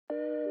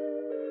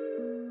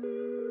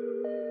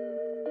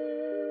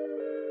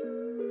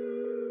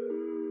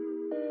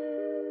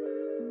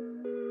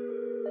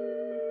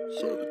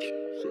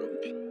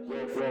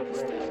So,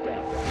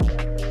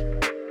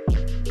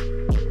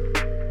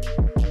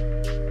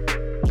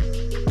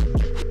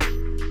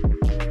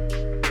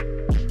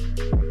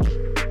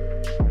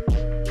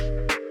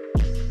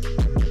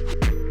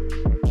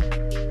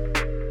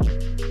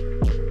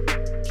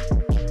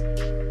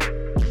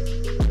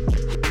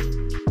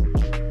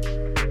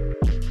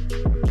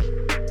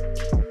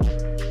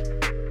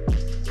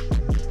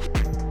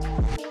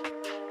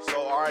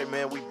 all right,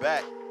 man, we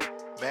back.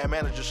 Man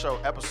Manager Show,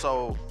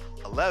 episode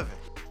 11.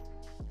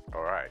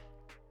 All right.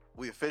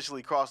 We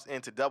officially crossed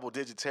into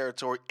double-digit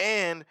territory,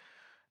 and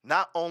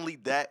not only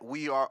that,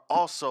 we are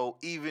also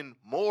even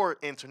more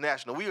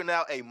international. We are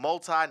now a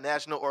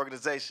multinational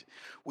organization.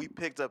 We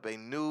picked up a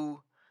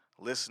new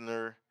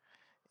listener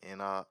in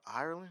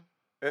Ireland.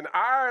 In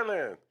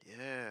Ireland.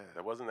 Yeah.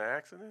 That wasn't an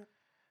accident?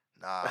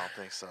 Nah, I don't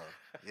think so.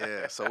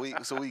 Yeah, so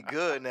we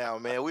good now,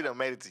 man. We done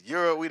made it to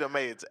Europe. We done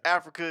made it to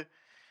Africa.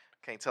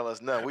 Can't tell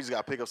us nothing. We just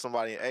got to pick up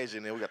somebody in Asia,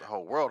 and then we got the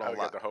whole world on We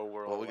lock. got the whole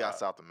world Well, on we got lock.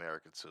 South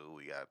America, too.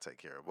 We got to take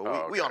care of. But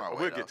Oh, we on our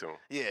way, We'll though. get to him.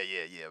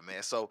 Yeah,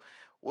 man. So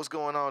what's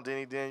going on,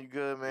 Denny? Dan, you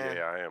good, man?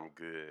 Yeah, I am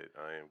good.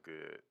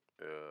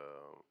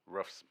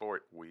 Rough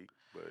sport week,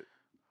 but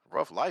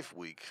Rough life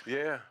week.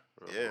 yeah.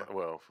 Yeah.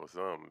 Well, for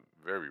some,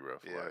 very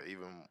rough. Yeah, life.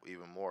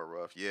 even more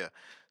rough. Yeah.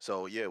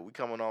 So, yeah, we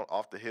coming on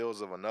off the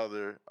heels of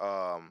another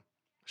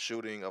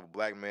shooting of a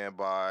black man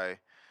by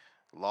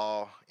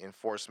law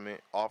enforcement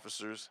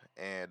officers.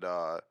 And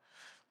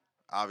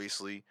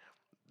obviously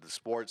the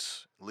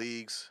sports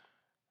leagues,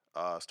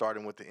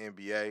 starting with the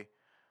NBA,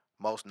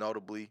 most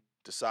notably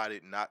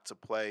decided not to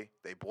play.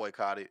 They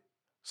boycotted.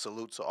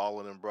 Salute to all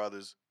of them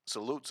brothers.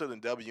 Salute to the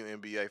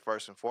WNBA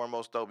first and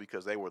foremost, though,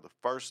 because they were the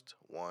first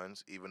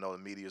ones, even though the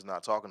media is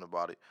not talking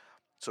about it,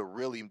 to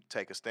really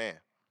take a stand.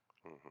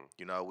 Mm-hmm.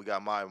 You know, we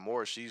got Maya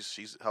Moore.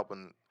 She's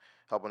helping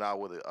out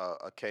with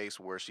a case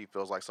where she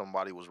feels like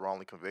somebody was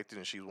wrongly convicted,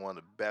 and she's one of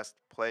the best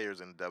players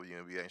in the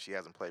WNBA, and she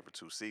hasn't played for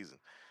 2 seasons.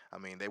 I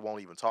mean, they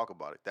won't even talk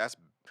about it.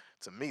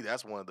 To me,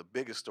 that's one of the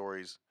biggest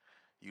stories,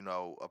 you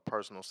know, of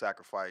personal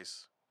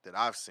sacrifice that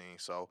I've seen.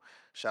 So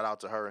shout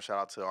out to her and shout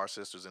out to our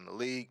sisters in the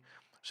league.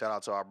 Shout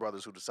out to our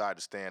brothers who decided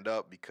to stand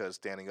up, because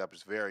standing up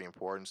is very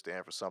important.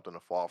 Stand for something,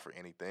 to fall for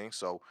anything.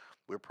 So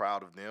we're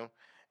proud of them.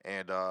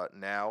 And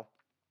now,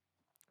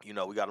 you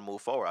know, we got to move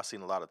forward. I've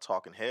seen a lot of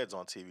talking heads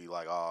on TV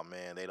like, oh,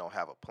 man, they don't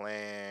have a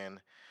plan.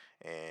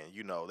 And,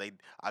 you know, they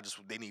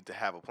need to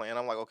have a plan.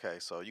 I'm like, okay,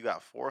 so you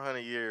got 400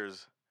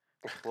 years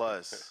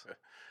plus.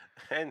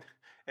 and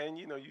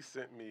you know, you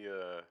sent me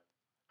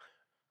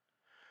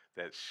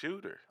that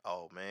shooter.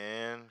 Oh,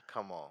 man,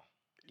 come on.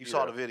 You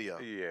saw the video.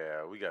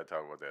 Yeah, we got to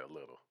talk about that a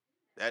little.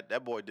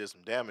 That boy did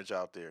some damage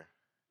out there.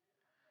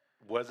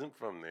 Wasn't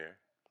from there.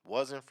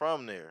 Wasn't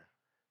from there.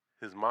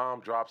 His mom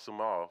drops him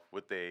off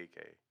with the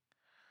AK.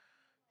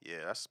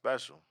 Yeah, that's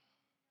special.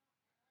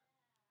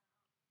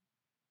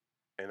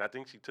 And I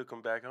think she took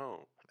him back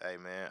home. Hey,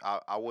 man,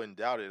 I wouldn't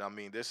doubt it. I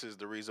mean, this is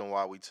the reason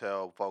why we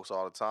tell folks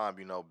all the time,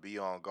 you know, be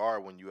on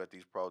guard when you at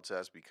these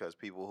protests, because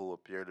people who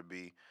appear to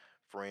be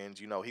friends,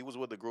 you know, he was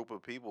with a group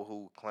of people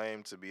who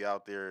claimed to be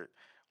out there,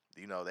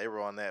 you know, they were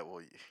on that,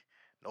 well,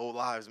 no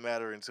lives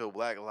matter until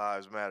black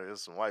lives matter.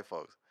 It's some white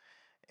folks.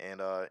 And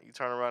you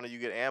turn around and you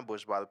get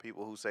ambushed by the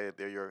people who say that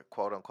they're your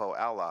quote-unquote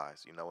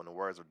allies. You know, in the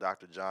words of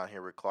Dr. John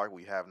Henrik Clarke,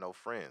 we have no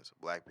friends,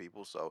 black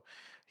people. So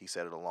he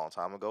said it a long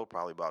time ago,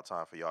 probably about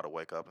time for y'all to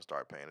wake up and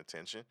start paying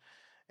attention.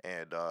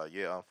 And,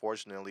 yeah,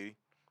 unfortunately,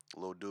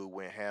 little dude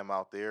went ham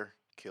out there,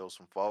 killed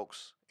some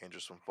folks,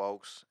 injured some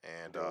folks.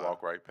 And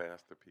walk right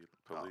past the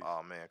police.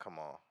 Oh, man, come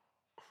on.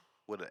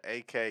 With an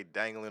AK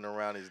dangling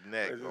around his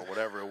neck or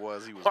whatever it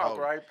was he was walk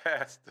holding. right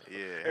past him.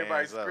 Yeah,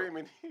 everybody hands up.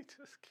 screaming, he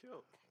just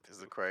killed. It's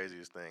the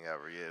craziest thing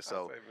ever, yeah. So,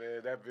 I was like,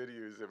 man, that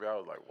video is. I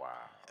was like, wow.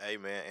 hey,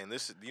 man, and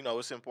this, you know,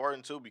 it's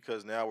important too,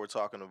 because now we're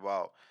talking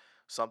about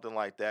something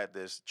like that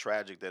that's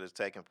tragic that is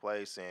taking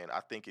place, and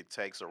I think it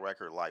takes a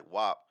record like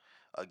WAP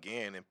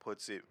again and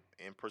puts it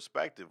in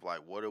perspective.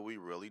 Like, what are we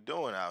really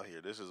doing out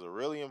here? This is a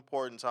really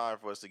important time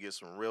for us to get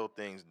some real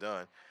things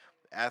done.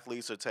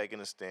 Athletes are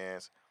taking a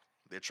stance.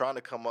 They're trying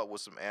to come up with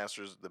some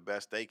answers the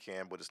best they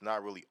can, but it's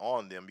not really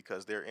on them,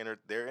 because they're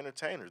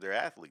entertainers, they're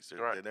athletes,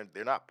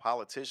 they're not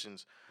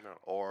politicians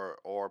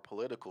or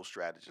political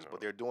strategists,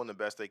 but they're doing the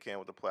best they can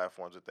with the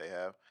platforms that they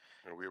have.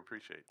 And we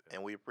appreciate that.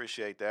 And we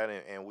appreciate that,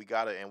 and we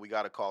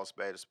gotta call a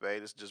spade a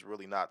spade. It's just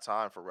really not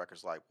time for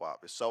records like WAP.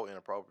 It's so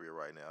inappropriate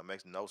right now. It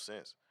makes no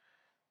sense.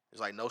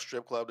 There's like no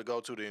strip club to go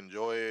to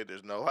enjoy it.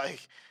 There's no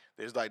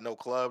no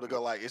club to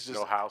go. Like, it's just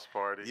no house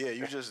party. Yeah,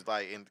 you just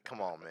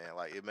come on, man.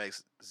 Like, it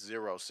makes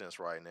zero sense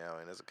right now.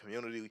 And as a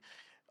community,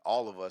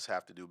 all of us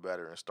have to do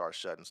better and start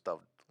shutting stuff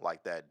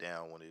like that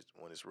down when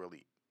it's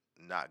really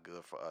not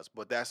good for us.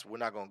 But we're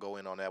not gonna go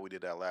in on that. We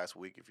did that last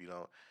week. If you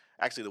don't,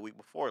 actually the week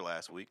before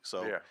last week.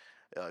 So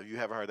if you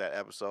haven't heard that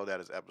episode,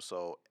 that is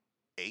episode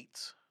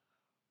 8.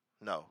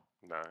 No,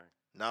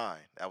 9.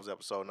 That was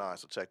episode 9.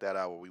 So check that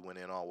out, where we went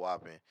in on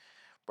WAP and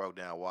broke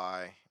down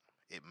why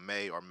it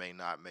may or may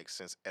not make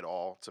sense at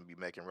all to be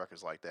making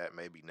records like that,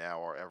 maybe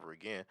now or ever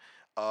again.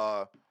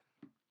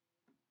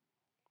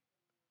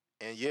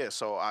 And yeah,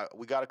 so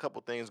we got a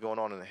couple things going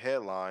on in the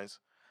headlines.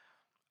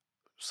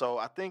 So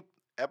I think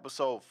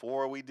episode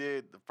 4 we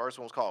did, the first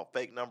one was called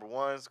Fake Number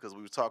Ones because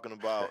we were talking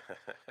about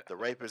the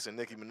rapist and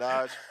Nicki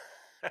Minaj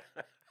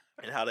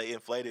and how they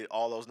inflated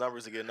all those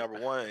numbers to get number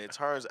one. And it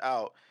turns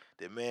out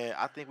that, man,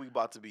 I think we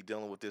about to be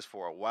dealing with this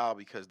for a while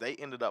because they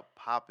ended up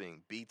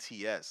popping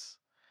BTS,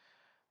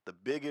 the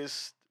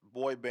biggest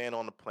boy band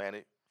on the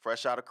planet,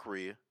 fresh out of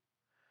Korea,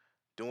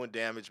 doing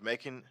damage,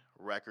 making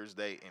records,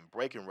 and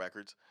breaking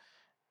records,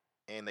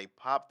 and they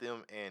popped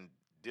them and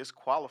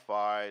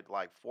disqualified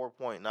like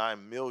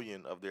 4.9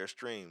 million of their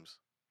streams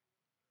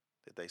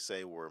that they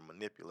say were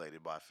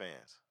manipulated by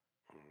fans.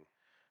 Mhm.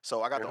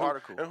 So I got And the who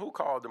article. and who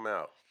called them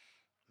out?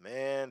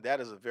 Man, that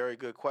is a very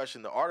good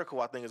question. The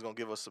article I think is going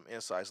to give us some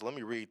insights. Let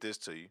me read this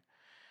to you.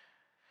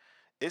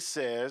 It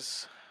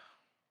says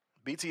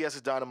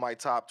BTS's Dynamite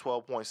top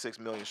 12.6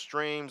 million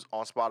streams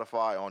on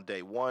Spotify on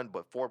day one,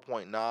 but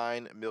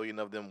 4.9 million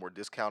of them were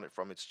discounted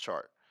from its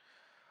chart.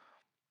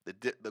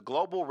 The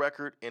global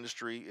record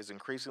industry is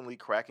increasingly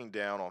cracking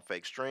down on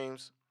fake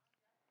streams,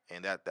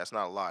 and that's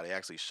not a lie. They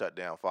actually shut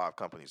down 5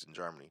 companies in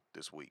Germany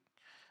this week.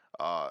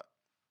 Uh,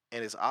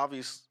 and it's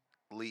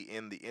obviously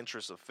in the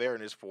interest of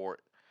fairness for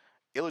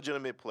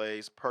illegitimate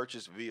plays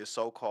purchased via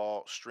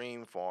so-called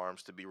stream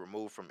farms to be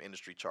removed from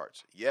industry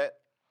charts. Yet,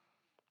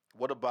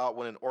 what about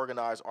when an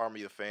organized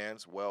army of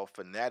fans,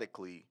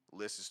 fanatically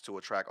listens to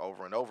a track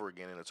over and over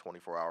again in a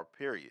 24-hour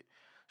period?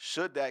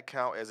 Should that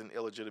count as an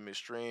illegitimate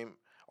stream,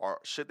 or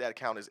should that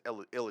count as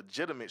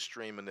illegitimate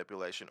stream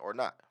manipulation or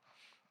not?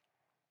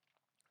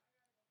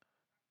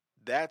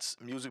 That's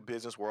Music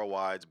Business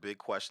Worldwide's big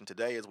question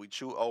today as we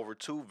chew over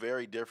 2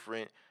 very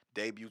different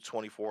debut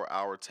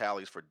 24-hour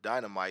tallies for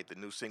Dynamite, the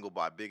new single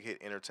by Big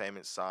Hit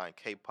Entertainment signed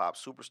K-pop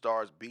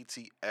superstars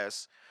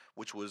BTS,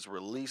 which was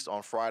released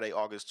on Friday,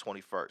 August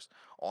 21st.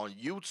 On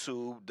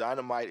YouTube,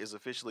 Dynamite is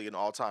officially an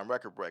all-time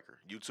record breaker.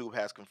 YouTube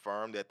has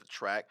confirmed that the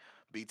track,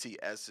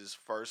 BTS's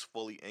first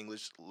fully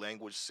English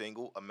language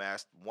single,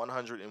 amassed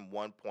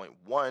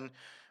 101.1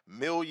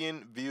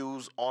 million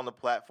views on the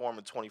platform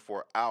in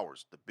 24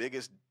 hours, the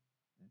biggest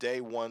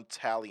day one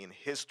tally in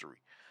history.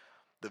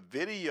 The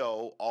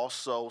video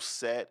also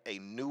set a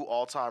new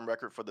all time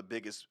record for the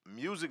biggest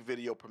music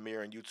video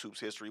premiere in YouTube's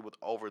history with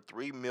over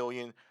 3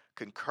 million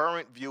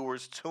concurrent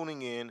viewers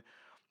tuning in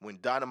when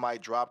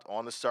Dynamite dropped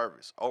on the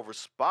service. Over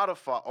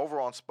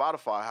on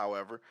Spotify,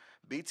 however,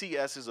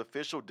 BTS's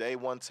official day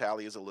one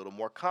tally is a little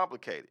more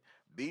complicated.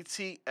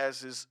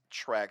 BTS's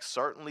track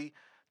certainly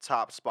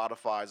topped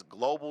Spotify's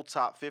global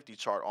top 50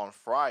 chart on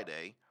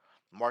Friday,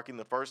 marking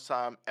the first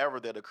time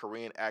ever that a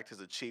Korean act has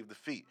achieved the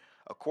feat.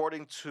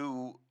 According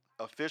to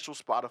official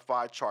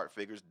Spotify chart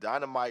figures,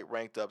 Dynamite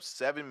ranked up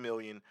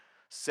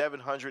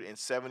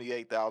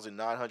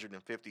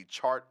 7,778,950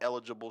 chart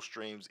eligible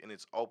streams in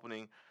its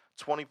opening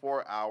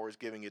 24 hours,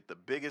 giving it the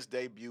biggest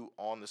debut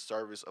on the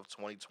service of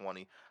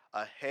 2020,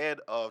 ahead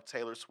of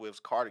Taylor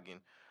Swift's Cardigan,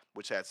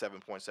 which had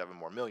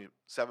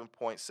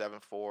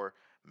 7.74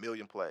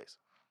 million plays.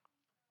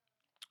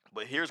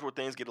 But here's where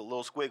things get a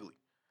little squiggly.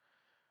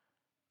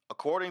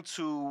 According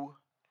to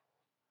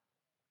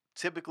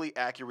typically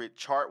accurate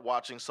chart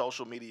watching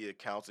social media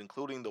accounts,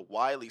 including the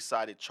widely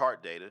cited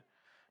chart data,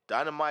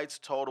 Dynamite's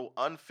total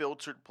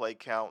unfiltered play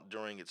count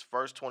during its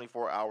first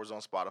 24 hours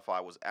on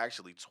Spotify was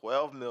actually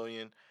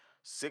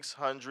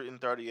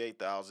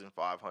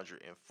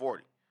 12,638,540.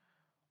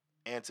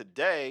 And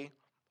today,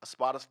 a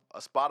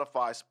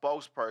Spotify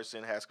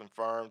spokesperson has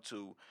confirmed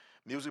to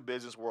Music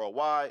Business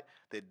Worldwide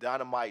that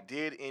Dynamite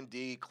did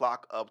indeed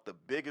clock up the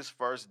biggest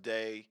first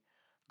day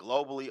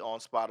globally on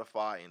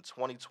Spotify in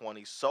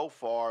 2020 so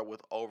far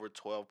with over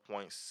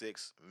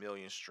 12.6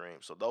 million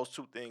streams. So those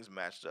two things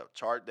matched up,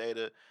 chart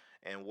data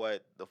and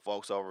what the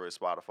folks over at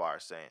Spotify are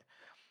saying.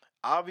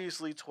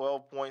 Obviously,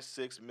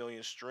 12.6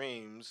 million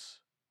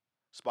streams,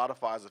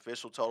 Spotify's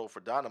official total for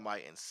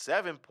Dynamite, and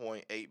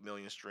 7.8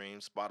 million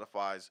streams,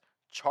 Spotify's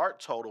chart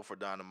total for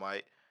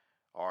Dynamite,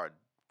 are a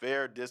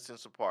fair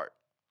distance apart.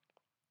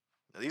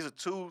 Now, these are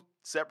 2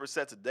 separate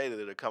sets of data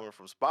that are coming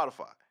from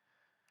Spotify.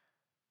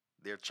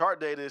 Their chart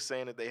data is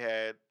saying that they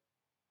had,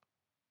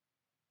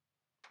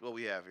 what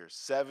we have here,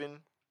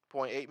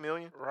 7.8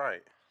 million.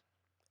 Right.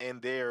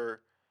 And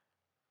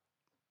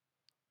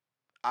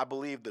I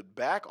believe the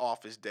back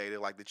office data,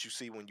 like that you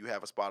see when you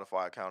have a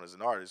Spotify account as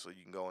an artist, so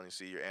you can go in and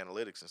see your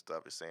analytics and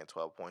stuff, is saying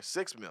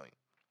 12.6 million.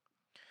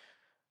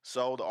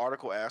 So the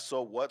article asks,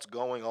 so what's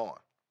going on?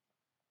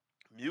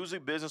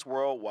 Music Business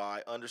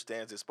Worldwide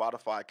understands that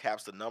Spotify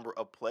caps the number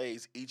of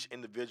plays each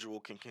individual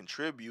can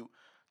contribute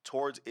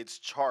towards its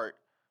chart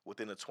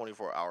within a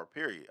 24-hour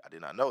period. I did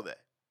not know that.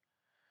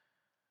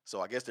 So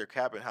I guess they're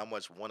capping how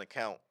much one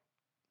account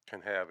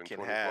Can have in can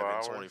 24 have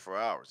hours. in 24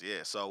 hours.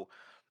 Yeah. So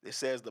it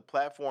says the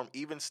platform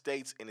even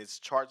states in its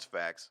charts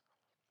facts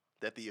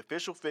that the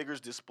official figures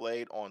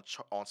displayed on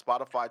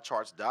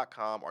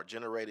SpotifyCharts.com are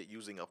generated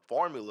using a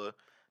formula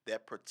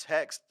that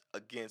protects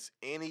against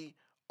any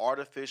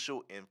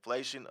artificial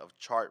inflation of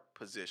chart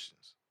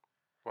positions.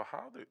 Well,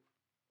 how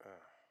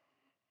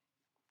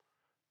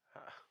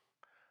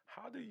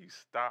How do you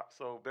stop?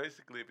 So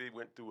basically, if it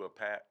went through a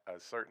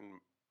certain,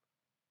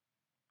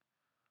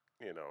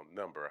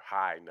 number,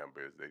 high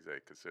number, as they say,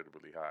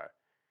 considerably high,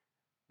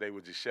 they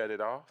would just shut it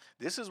off?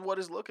 This is what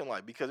it's looking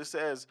like because it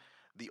says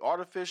the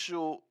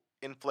artificial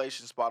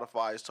inflation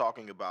Spotify is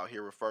talking about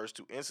here refers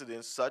to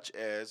incidents such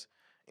as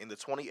in the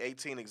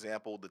 2018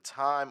 example, the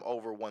time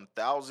over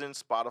 1,000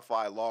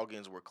 Spotify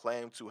logins were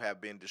claimed to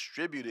have been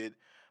distributed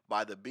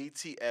by the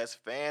BTS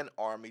fan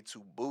army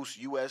to boost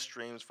US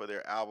streams for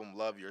their album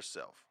Love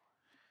Yourself.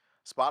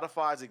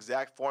 Spotify's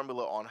exact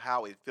formula on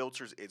how it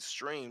filters its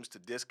streams to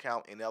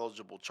discount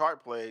ineligible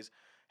chart plays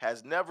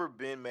has never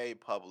been made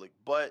public,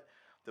 but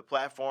the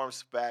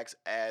platform's facts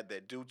add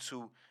that due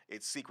to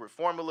its secret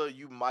formula,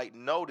 you might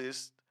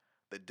notice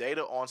the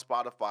data on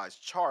Spotify's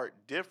chart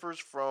differs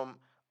from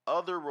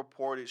other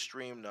reported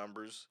stream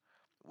numbers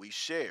we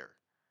share.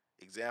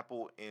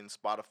 Example in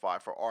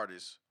Spotify for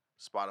Artists,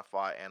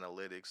 Spotify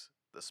Analytics,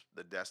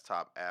 the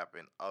desktop app,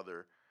 and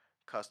other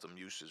custom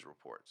usage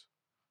reports.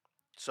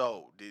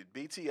 So, did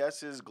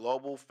BTS's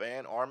global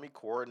fan army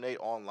coordinate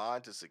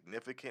online to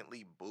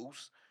significantly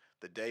boost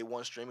the day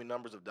one streaming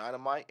numbers of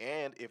Dynamite?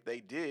 And if they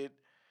did,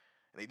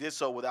 and they did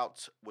so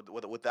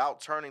without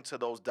turning to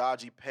those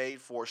dodgy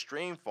paid for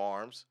stream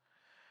farms,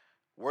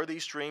 were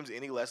these streams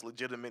any less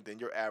legitimate than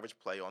your average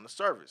play on the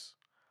service?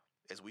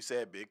 As we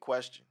said, big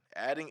question.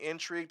 Adding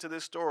intrigue to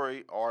this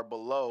story are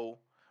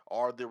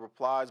the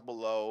replies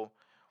below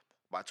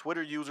by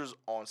Twitter users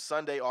on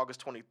Sunday,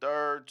 August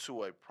 23rd,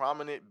 to a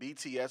prominent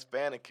BTS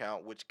fan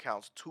account which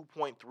counts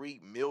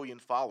 2.3 million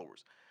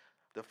followers.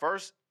 The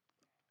first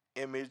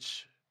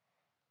image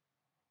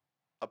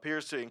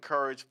appears to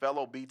encourage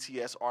fellow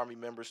BTS Army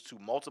members to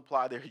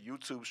multiply their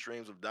YouTube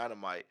streams of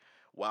Dynamite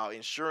while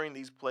ensuring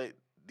these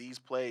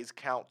plays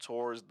count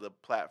towards the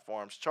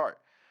platform's chart.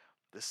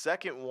 The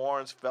second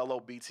warns fellow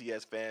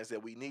BTS fans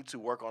that we need to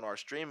work on our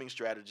streaming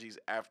strategies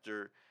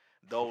after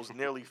those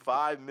nearly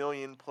 5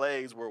 million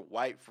plays were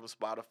wiped from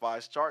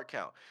Spotify's chart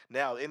count.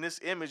 Now, in this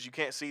image, you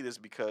can't see this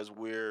because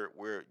you're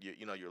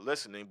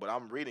listening, but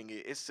I'm reading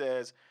it. It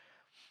says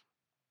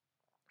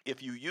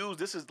if you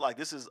use like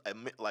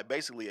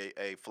basically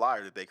a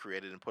flyer that they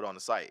created and put on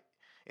the site,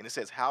 and it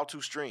says how to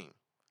stream.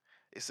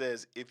 It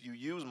says if you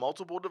use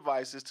multiple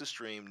devices to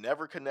stream,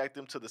 never connect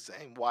them to the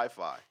same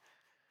Wi-Fi.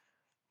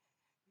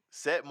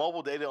 Set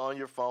mobile data on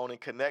your phone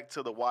and connect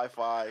to the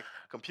Wi-Fi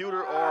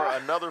computer or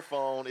another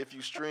phone. If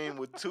you stream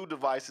with two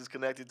devices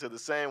connected to the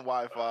same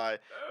Wi-Fi,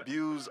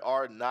 views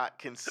are not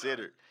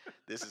considered.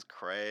 This is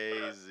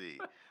crazy.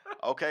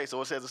 Okay,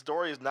 so it says the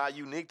story is not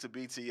unique to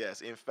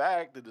BTS. In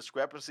fact, the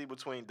discrepancy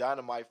between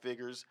Dynamite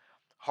figures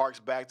harks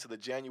back to the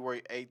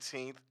January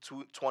 18th,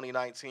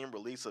 2019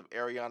 release of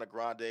Ariana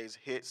Grande's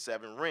hit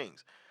Seven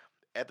Rings.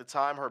 At the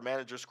time, her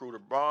manager, Scooter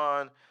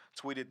Braun,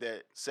 tweeted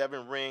that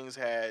Seven Rings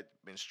had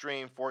been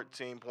streamed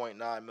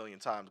 14.9 million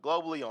times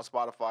globally on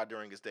Spotify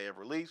during its day of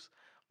release.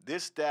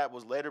 This stat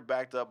was later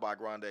backed up by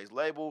Grande's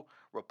label,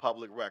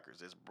 Republic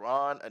Records. As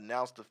Braun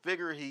announced the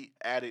figure, he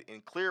added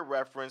in clear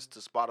reference to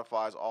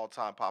Spotify's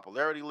all-time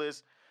popularity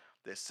list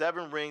that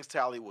Seven Rings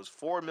tally was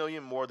 4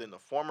 million more than the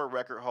former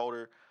record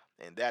holder,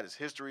 and that is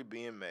history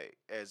being made.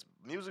 As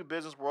Music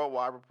Business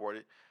Worldwide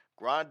reported,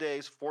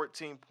 Grande's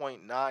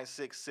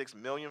 14.966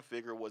 million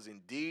figure was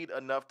indeed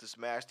enough to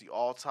smash the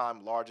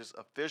all-time largest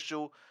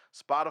official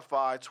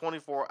Spotify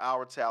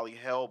 24-hour tally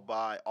held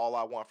by All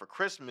I Want for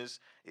Christmas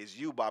Is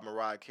You by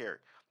Mariah Carey,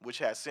 which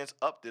has since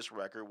upped this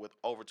record with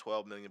over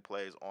 12 million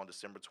plays on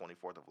December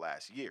 24th of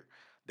last year.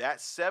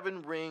 That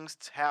Seven Rings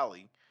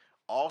tally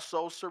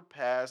also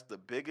surpassed the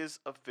biggest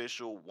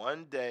official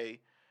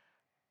one-day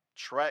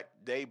track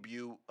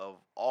debut of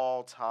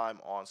all time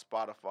on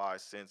Spotify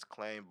since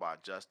claimed by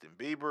Justin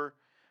Bieber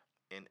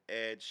and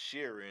Ed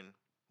Sheeran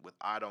with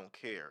I Don't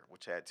Care,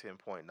 which had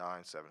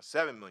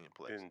 10.977 million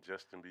plays. Isn't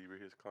Justin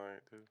Bieber his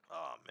client too?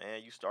 Oh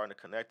man, you starting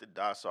to connect the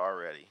dots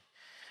already.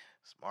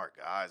 Smart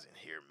guys in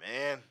here,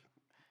 man.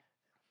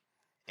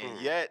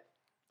 And yet,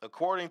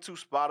 according to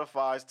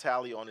Spotify's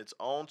tally on its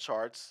own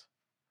charts,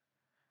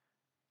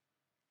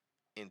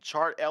 in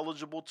chart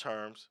eligible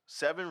terms,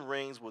 Seven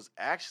Rings was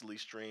actually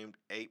streamed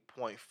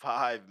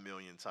 8.5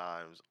 million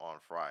times on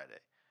Friday,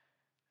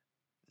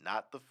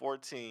 not the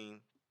 14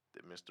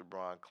 that Mr.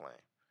 Braun claimed.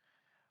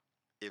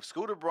 If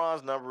Scooter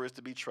Braun's number is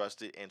to be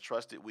trusted, and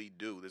trusted we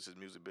do, this is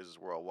Music Business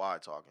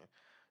Worldwide talking,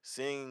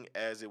 seeing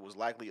as it was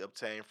likely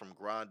obtained from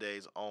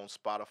Grande's own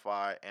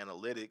Spotify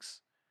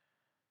Analytics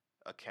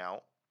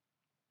account,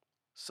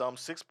 some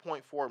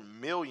 6.4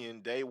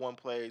 million day one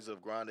plays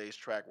of Grande's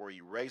track were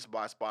erased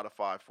by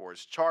Spotify for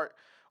its chart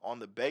on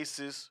the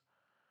basis,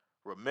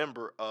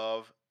 remember,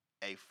 of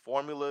a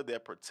formula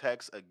that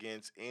protects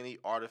against any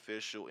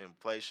artificial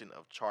inflation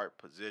of chart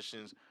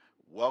positions.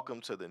 Welcome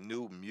to the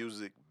new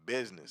music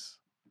business.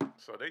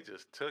 So they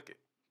just took it.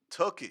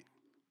 Took it.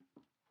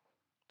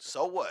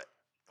 So what?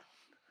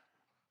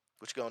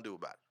 What you gonna do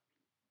about it?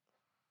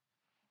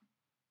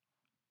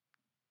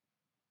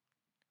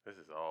 This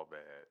is all bad.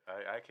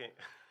 I can't.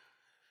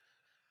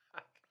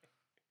 I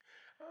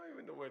don't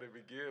even know where to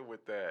begin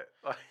with that.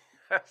 Like,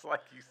 That's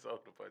like you sold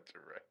a bunch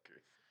of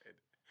records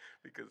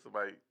because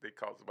they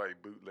caught somebody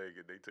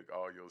bootlegging. They took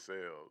all your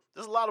sales.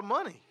 That's a lot of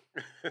money.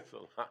 It's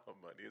a lot of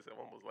money. It's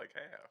almost like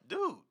half.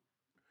 Dude,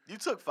 you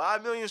took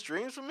 5 million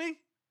streams from me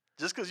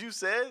just because you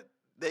said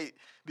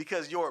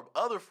because your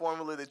other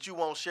formula that you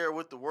won't share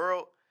with the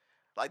world,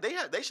 like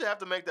they should have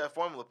to make that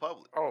formula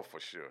public. Oh, for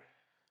sure.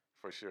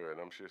 For sure. And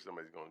I'm sure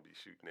somebody's going to be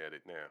shooting at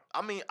it now.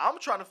 I mean, I'm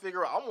trying to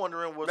figure out. I'm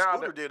wondering what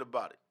Scooter did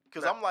about it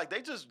because I'm like,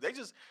 they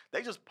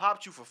just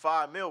popped you for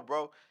 $5 million,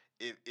 bro.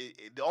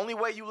 The only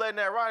way you letting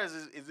that ride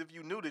is if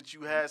you knew that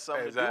you had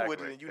something to do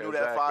with it and you knew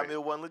that $5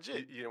 million wasn't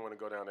legit. You didn't want to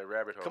go down that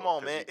rabbit hole. Come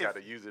on, man. You got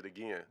to use it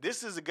again.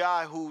 This is a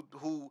guy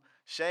who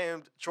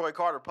shamed Troy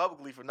Carter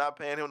publicly for not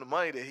paying him the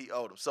money that he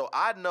owed him. So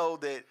I know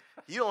that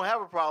you don't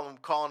have a problem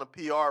calling a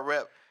PR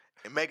rep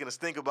and making us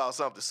think about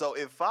something. So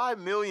if 5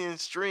 million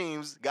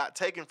streams got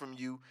taken from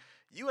you,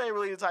 you ain't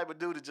really the type of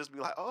dude to just be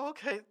like, oh,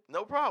 okay,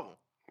 no problem.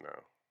 No.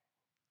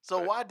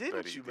 So why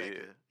didn't you make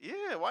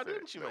why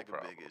didn't you make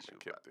a big issue?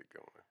 Kept it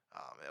going.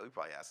 Oh, man, we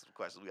probably asked some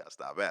questions we got to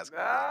stop asking.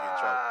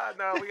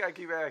 No, we got to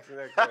keep asking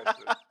that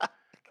question.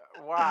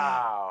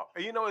 Wow.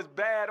 You know, it's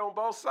bad on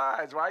both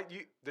sides, right?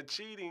 The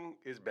cheating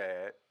is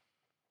bad,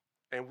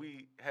 and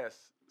we have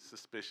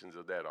suspicions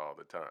of that all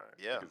the time.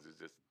 Yeah. Because it's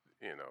just,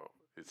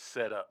 it's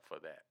set up for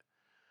that.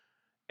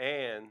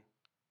 And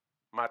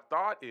my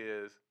thought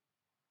is,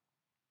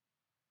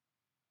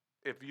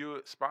 if you're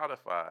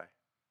Spotify,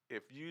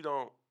 if you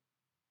don't,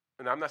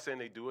 and I'm not saying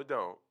they do or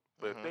don't,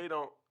 but if they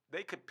don't,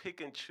 they could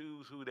pick and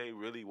choose who they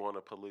really want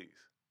to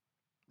police.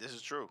 This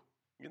is true.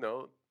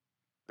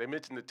 They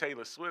mentioned the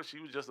Taylor Swift. She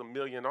was just $1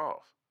 million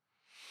off.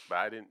 But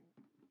I didn't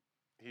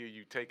hear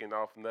you taking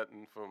off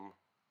nothing from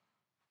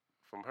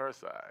her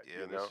side.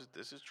 Yeah,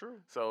 this is true.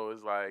 So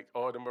it's like,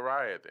 the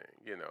Mariah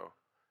thing,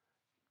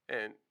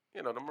 And,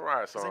 the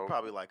Mariah song. They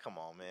probably like, come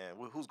on, man.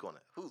 Who's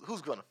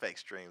gonna fake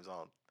streams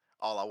on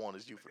All I Want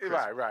Is You for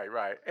Christmas?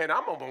 Right. And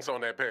I'm almost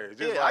on that page.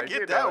 It's I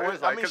get that one.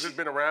 Because it's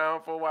been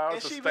around for a while.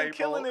 It's a staple. Been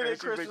killing it at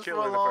Christmas for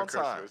a long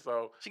time.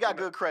 So she got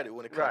good credit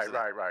when it comes to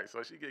that. Right.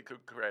 So she get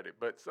good credit.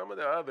 But some of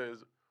the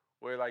others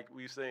where, like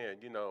we saying,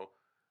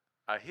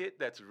 a hit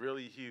that's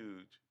really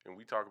huge, and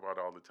we talk about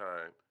it all the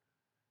time,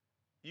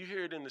 you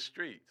hear it in the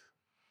streets.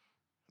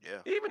 Yeah.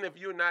 Even if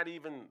you're not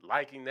even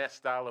liking that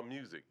style of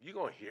music, you're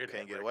going to hear that.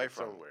 Can't get away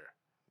from somewhere.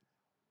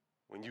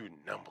 When you're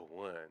number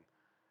one.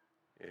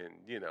 And,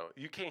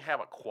 you can't have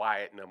a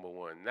quiet number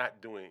one,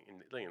 not doing,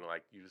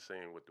 like you were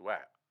saying with the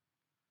WAP.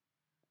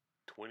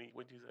 20,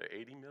 what'd you say,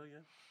 80 million?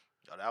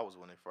 Oh, that was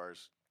when it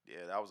first,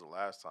 that was the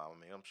last time.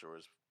 I mean, I'm sure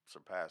it's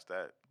surpassed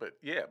that. But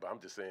I'm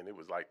just saying it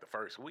was like the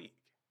first week.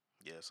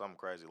 Yeah, something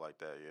crazy like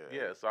that,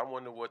 Yeah, so I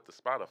wonder what the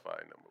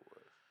Spotify number was.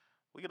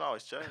 We can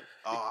always check.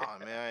 Oh,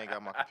 man, I ain't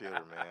got my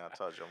computer, man. I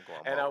told you I'm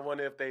going And I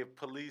wonder if they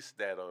policed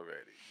that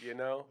already,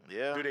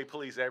 Yeah. Do they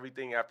police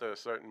everything after a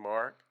certain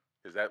mark?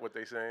 Is that what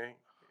they're saying?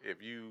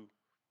 If you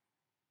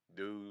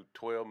do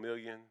 12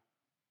 million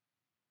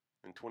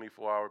in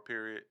 24-hour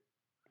period,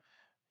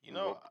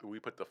 we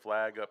put the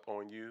flag up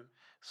on you.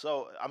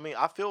 So, I mean,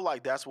 I feel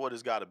like that's what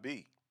it's got to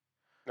be.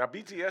 Now,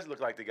 BTS look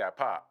like they got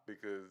popped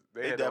because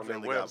they had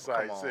definitely on their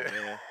website. Come on,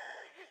 man.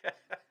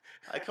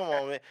 Like, come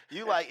on, man.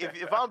 You like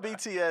if I'm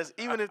BTS,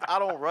 even if I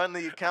don't run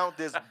the account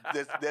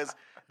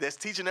that's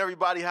teaching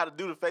everybody how to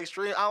do the fake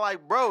stream, I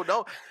like, bro,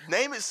 don't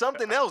name it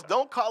something else.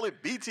 Don't call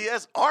it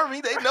BTS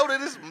Army. They know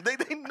that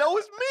they know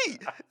it's me.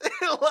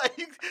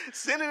 Like,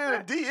 send it in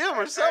a DM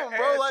or something,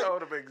 bro. I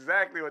told them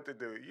exactly what to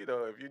do.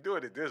 If you're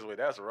doing it this way,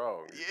 that's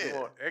wrong. Yeah. You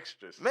want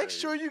extra. Make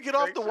sure you get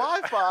off the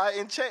Wi-Fi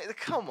and change.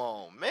 Come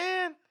on,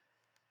 man.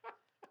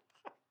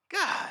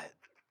 God.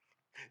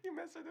 You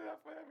messing it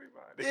up for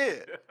everybody.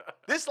 Yeah.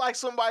 This like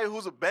somebody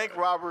who's a bank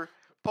robber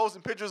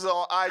posting pictures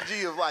on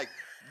IG of like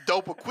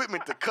dope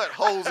equipment to cut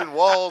holes in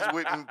walls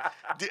with and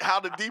how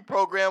to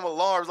deprogram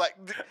alarms. Like,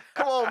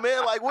 come on,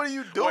 man. Like, what are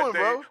you doing,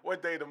 bro?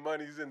 What day the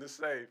money's in the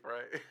safe,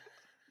 right?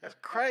 That's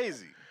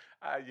crazy.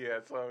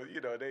 So,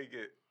 they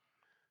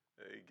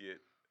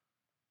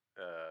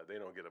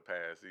don't get a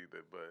pass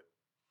either, but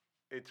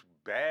it's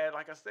bad.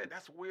 Like I said,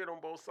 that's weird on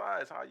both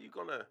sides. How are you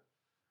going to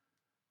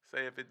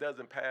say if it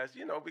doesn't pass,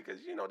 because,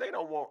 they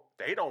don't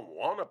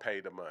want to pay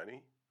the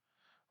money.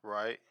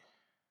 Right.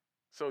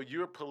 So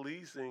you're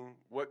policing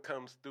what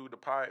comes through the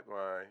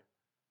pipeline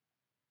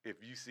if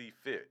you see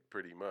fit,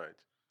 pretty much.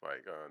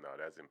 Like, no,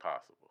 that's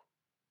impossible.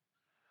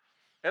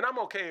 And I'm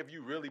okay if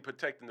you really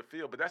protecting the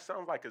field, but that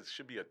sounds like it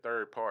should be a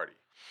third party.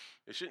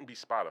 It shouldn't be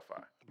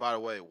Spotify. By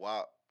the way,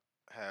 WAP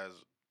has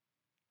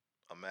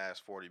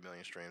amassed 40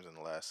 million streams in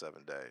the last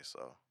 7 days,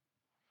 so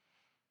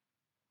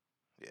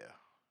yeah.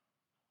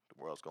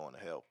 The world's going to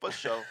hell. For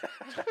sure.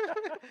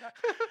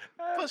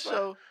 For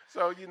sure.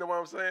 So, you know what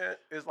I'm saying?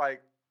 It's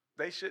like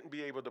they shouldn't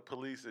be able to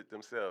police it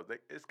themselves.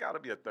 It's got to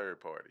be a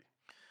third party.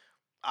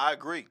 I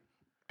agree.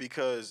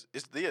 Because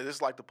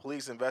it's like the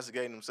police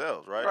investigating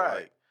themselves, right? Right.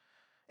 Like,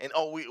 and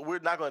we're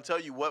not going to tell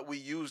you what we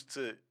use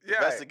to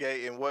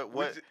investigate and what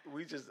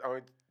we just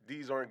aren't.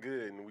 These aren't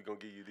good, and we're gonna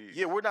give you these.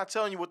 Yeah, we're not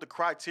telling you what the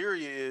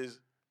criteria is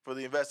for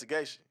the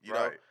investigation. You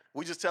know,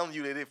 We just telling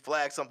you that it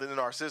flagged something in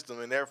our system,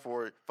 and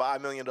therefore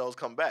 $5 million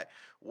come back.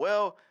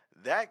 Well,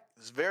 that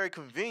is very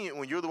convenient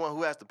when you're the one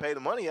who has to pay the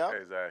money out.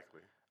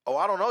 Exactly. Oh,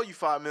 I don't know you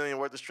 $5 million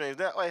worth of streams.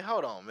 Now, wait,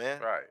 hold on,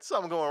 man. Right.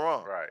 Something going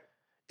wrong. Right.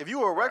 If you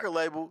were a Right. record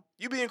label,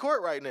 you be in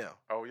court right now.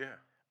 Oh yeah.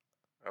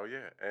 Oh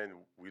yeah. And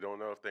we don't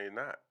know if they're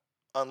not.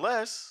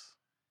 Unless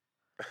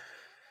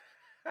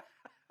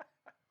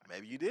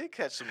maybe you did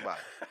catch somebody.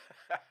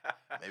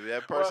 Maybe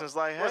that person's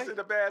like, hey. What's in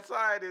the bad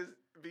side is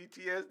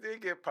BTS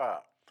did get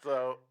popped.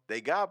 So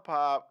They got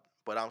popped,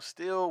 but I'm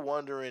still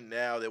wondering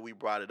now that we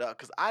brought it up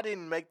because I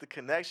didn't make the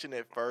connection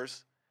at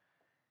first.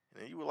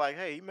 And you were like,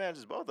 hey, he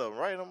manages both of them,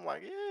 right? And I'm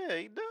like, yeah,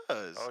 he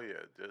does. oh yeah,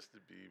 Justin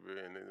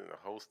Bieber and a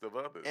host of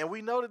others. And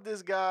we know that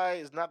this guy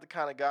is not the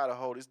kind of guy to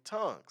hold his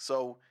tongue.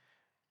 So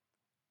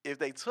if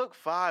they took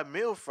 $5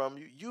 million from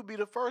you, you'd be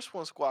the first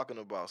one squawking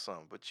about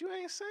something. But you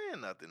ain't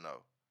saying nothing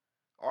though.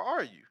 Or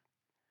are you?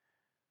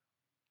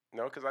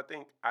 No, because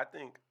I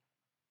think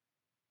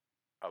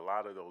a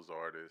lot of those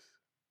artists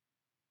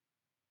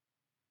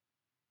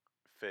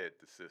fed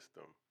the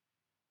system.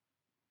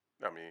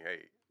 I mean,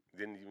 hey,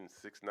 didn't even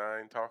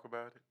 6ix9ine talk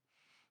about it?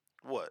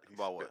 What? He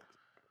About spent- what?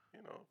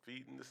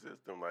 Feeding the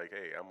system. Like,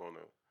 hey, I'm gonna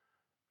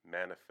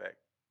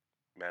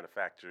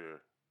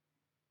manufacture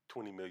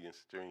 20 million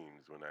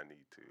streams when I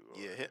need to. Or-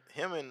 Yeah,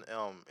 him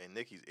and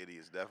Nicki's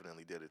Idiots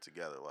definitely did it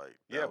together. Like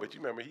Yeah, that but was-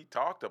 you remember he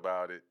talked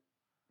about it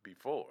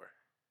before.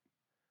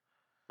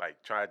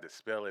 Like, tried to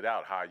spell it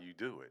out how you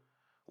do it.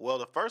 Well,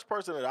 the first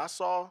person that I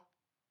saw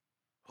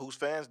whose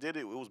fans did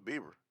it was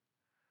Bieber.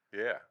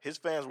 Yeah. His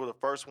fans were the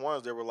first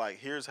ones that were like,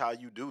 "Here's how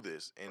you do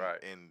this," and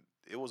Right. and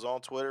it was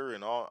on Twitter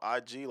and on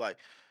IG. Like,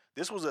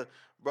 this was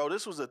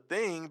a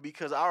thing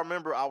because I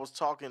remember I was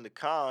talking to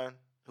Khan,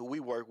 who we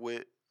work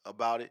with,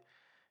 about it,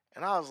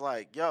 and I was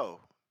like,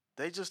 "Yo,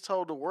 they just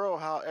told the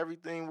world how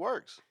everything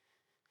works.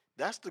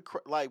 That's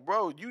like,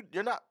 bro,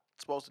 you're not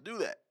supposed to do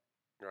that.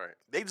 Right.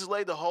 They just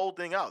laid the whole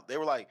thing out. They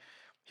were like,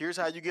 here's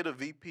how you get a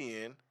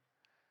VPN,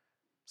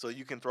 so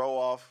you can throw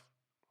off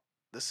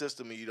the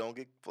system and you don't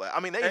get flagged.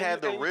 I mean, they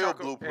had the real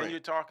blueprint." And you're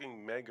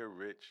talking mega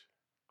rich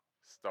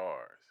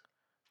stars.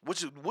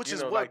 Which is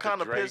what like the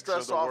kind of pissed Drakes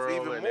us the off world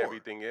even and more.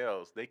 everything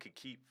else. They could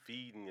keep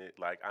feeding it.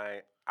 Like,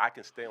 I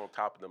can stay on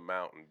top of the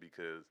mountain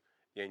because,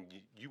 and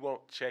you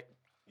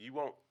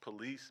won't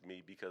police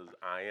me because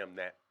I am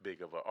that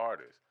big of an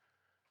artist.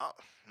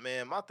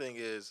 Man, my thing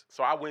is,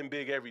 So I win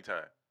big every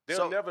time. They'll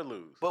So- never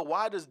lose. but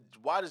why does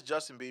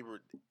Justin Bieber,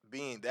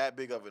 being that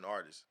big of an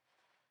artist,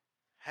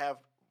 have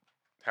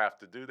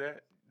to do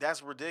that?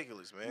 that's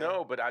ridiculous, man.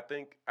 No, but I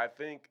think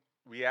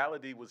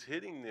reality was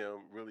hitting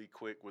them really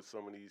quick with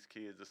some of these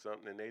kids or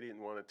something, and they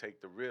didn't want to take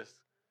the risk,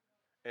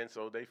 and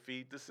so they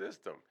feed the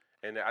system.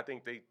 And I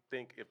think they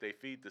think if they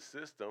feed the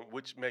system,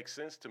 which makes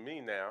sense to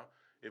me now,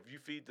 if you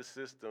feed the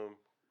system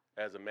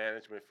as a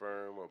management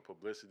firm or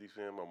publicity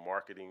firm or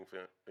marketing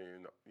firm,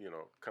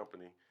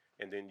 company,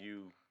 and then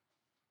you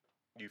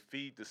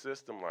feed the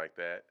system like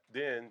that,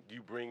 then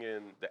you bring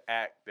in the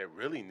act that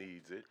really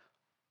needs it.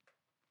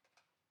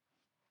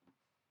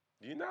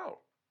 You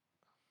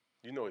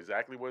know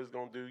exactly what it's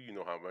going to do. You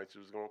know how much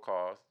it's going to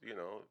cost.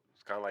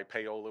 It's kind of like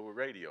payola with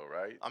radio,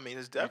 right? I mean,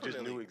 it's You just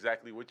definitely knew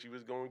exactly what you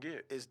was going to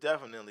get. it's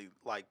definitely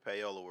like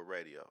payola with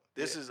radio.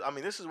 This Yeah.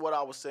 is what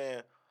I was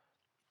saying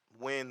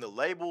when the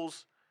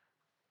labels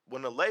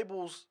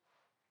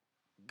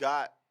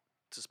got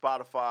to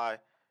Spotify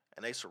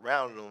and they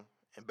surrounded them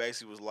and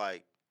basically was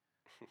like,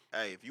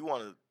 "Hey, if you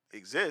want to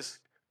exist,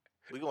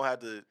 we gonna have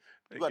to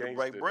They you got to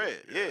break gangstered bread."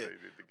 it. Yeah. they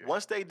did the gang.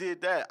 Once they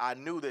did that, I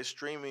knew that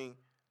streaming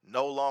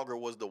no longer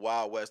was the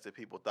Wild West that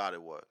people thought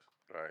it was.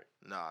 Right.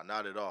 Nah,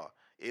 not at all.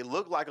 It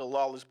looked like a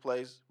lawless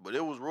place, but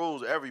it was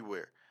rules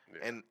everywhere.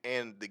 Yeah.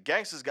 And the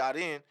gangsters got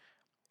in,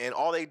 and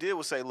all they did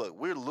was say, "Look,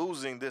 we're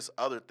losing this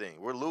other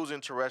thing. We're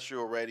losing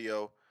terrestrial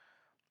radio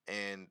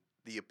and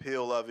the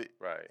appeal of it,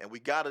 Right. and we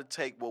got to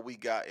take what we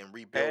got and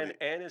rebuild it."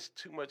 And it's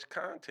too much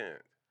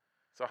content.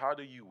 So how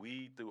do you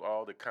weed through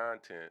all the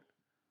content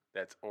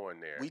that's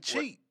on there? We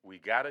cheat. We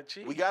gotta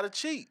cheat. We got to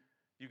cheat.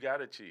 You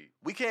gotta cheat.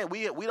 We can't.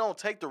 We don't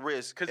take the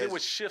risk Because it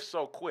would shift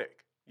so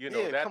quick. Yeah,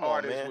 That come on,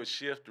 artist man. would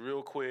shift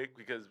real quick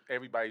because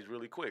everybody's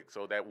really quick.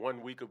 So that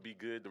one week will be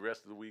good, the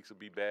rest of the weeks will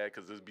be bad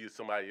because there'll be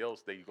somebody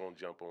else that you're going to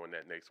jump on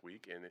that next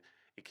week. And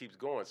it keeps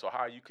going. So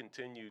how you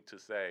continue to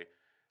say,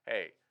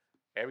 hey,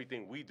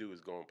 everything we do is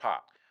going to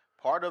pop.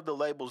 Part of the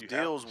label's You have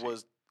to deals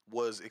cheat.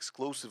 was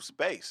exclusive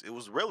space. It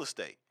was real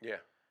estate, Yeah.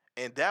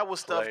 and that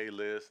was stuff.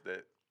 Playlist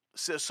that.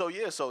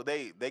 So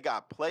they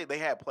got they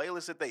had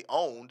playlists that they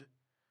owned,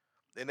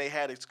 and they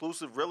had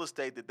exclusive real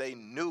estate that they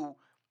knew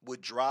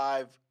would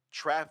drive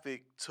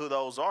traffic to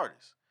those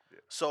artists. Yeah.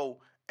 So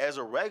as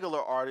a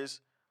regular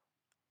artist,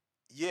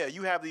 yeah,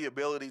 you have the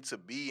ability to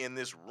be in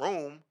this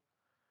room,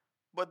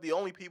 but the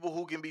only people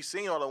who can be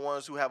seen are the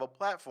ones who have a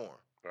platform.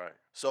 Right.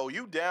 So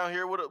you down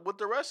here with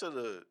the rest of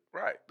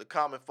Right. the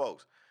common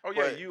folks. Oh,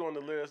 yeah, But- you on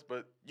the list,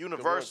 but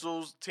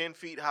Universal's 10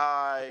 feet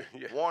high,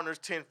 Yeah. Warner's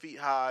 10 feet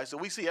high. So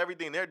we see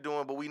everything they're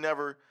doing, but we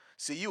never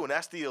see you. And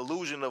that's the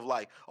illusion of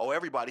like, oh,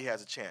 everybody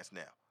has a chance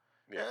now.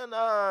 Yeah.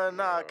 Nah,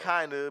 No.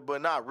 kind of,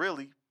 but not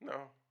really,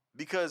 No.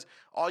 because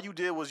all you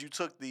did was you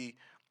took the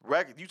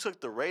record, you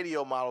took the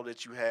radio model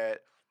that you had,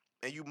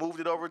 and you moved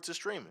it over to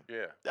streaming.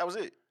 Yeah. That was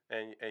it.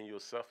 And you'll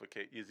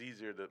suffocate. It's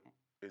easier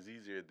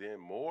then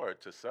more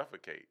to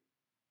suffocate.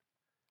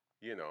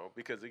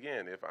 Because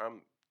again, if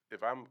I'm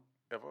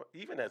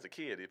even as a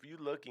kid, if you're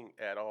looking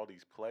at all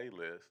these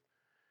playlists,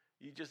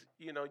 you just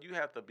you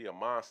have to be a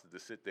monster to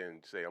sit there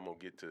and say I'm gonna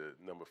get to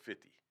number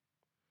 50.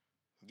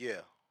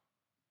 Yeah.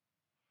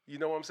 You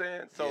know what I'm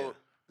saying? Yeah. So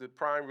the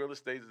prime real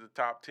estate is the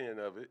top 10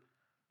 of it.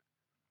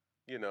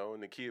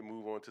 And the kid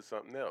move on to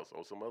something else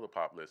or some other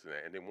pop list and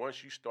that. And then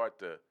once you start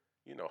to,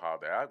 how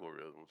the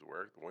algorithms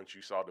work, once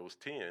you saw those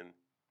 10,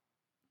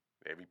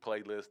 every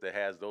playlist that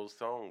has those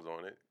songs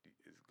on it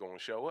is going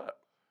to show up.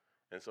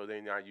 And so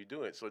then now you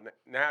do it. So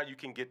now you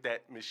can get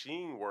that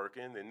machine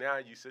working, and now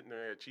you sitting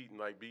there cheating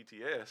like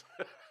BTS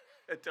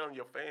and telling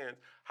your fans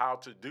how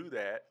to do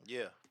that.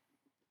 Yeah.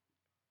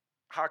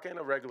 How can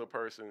a regular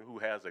person who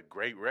has a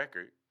great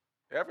record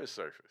ever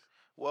surface?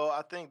 Well,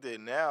 I think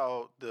that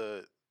now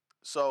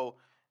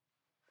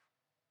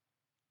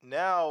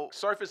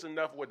Surface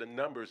enough where the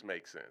numbers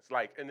make sense.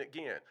 Like, and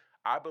again,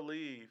 I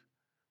believe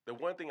the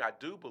one thing I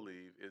do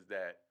believe is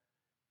that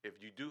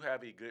if you do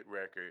have a good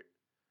record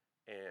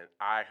and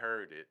I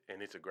heard it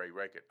and it's a great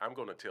record, I'm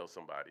going to tell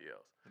somebody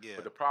else. Yeah.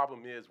 But the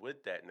problem is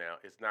with that now,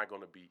 it's not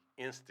going to be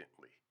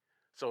instantly.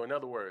 So in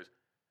other words,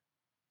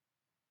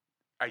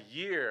 a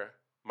year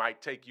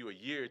might take you a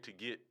year to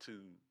get to,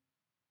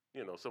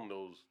 some of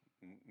those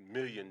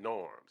million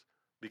norms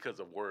because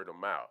of word of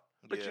mouth.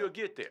 But Yeah. you'll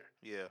get there.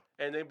 Yeah.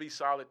 And they'll be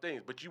solid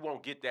things. But you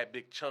won't get that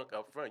big chunk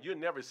up front. You'll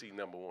never see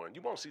number one.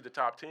 You won't see the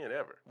top 10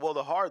 ever. Well,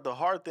 the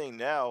hard thing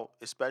now,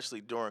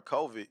 especially during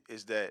COVID,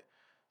 is that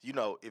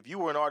if you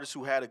were an artist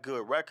who had a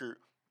good record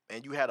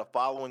and you had a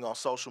following on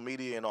social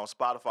media and on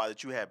Spotify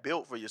that you had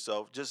built for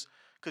yourself, just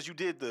because you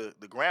did the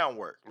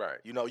groundwork. Right.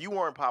 You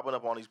weren't popping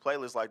up on these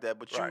playlists like that,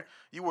 but Right.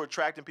 you were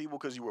attracting people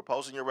because you were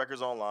posting your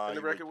records online. And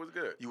the record was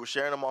good. You were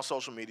sharing them on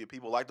social media.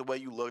 People liked the way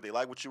you looked. They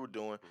liked what you were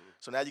doing. Mm-hmm.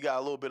 So now you got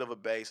a little bit of a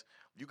base.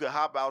 You could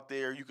hop out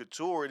there, you could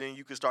tour, and then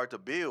you could start to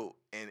build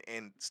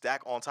and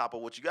stack on top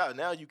of what you got.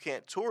 Now you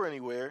can't tour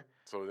anywhere.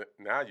 So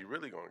now you're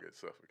really going to get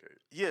suffocated.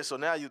 Yeah, so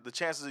now the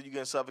chances of you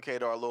getting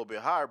suffocated are a little bit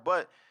higher.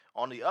 But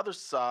on the other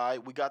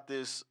side, we got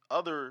this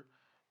other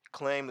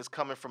claim that's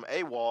coming from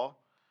AWOL,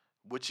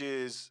 which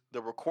is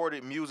the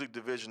recorded music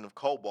division of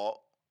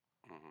Cobalt.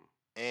 Mm-hmm.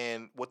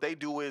 And what they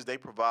do is they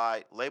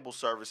provide label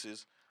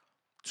services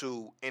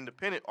to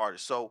independent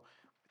artists. So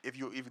if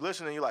you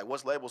listen and you're like,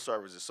 what's label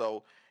services?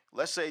 So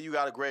let's say you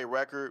got a great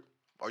record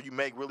or you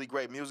make really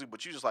great music,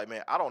 but you just like,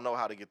 man, I don't know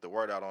how to get the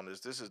word out on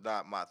this. This is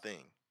not my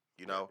thing.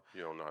 You know,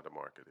 you don't know how to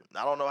market it.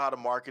 I don't know how to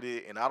market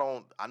it, and I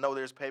know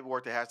there's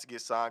paperwork that has to get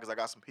signed because I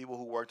got some people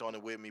who worked on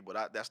it with me,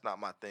 but that's not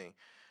my thing.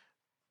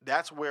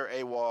 That's where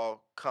AWOL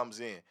comes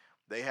in.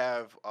 They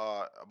have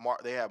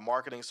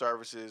marketing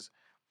services,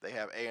 they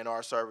have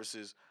A&R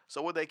services.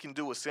 So what they can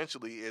do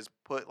essentially is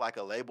put like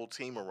a label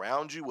team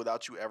around you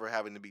without you ever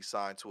having to be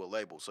signed to a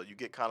label. So you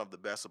get kind of the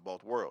best of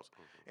both worlds.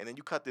 Mm-hmm. And then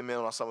you cut them in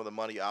on some of the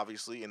money,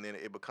 obviously, and then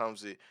it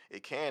becomes it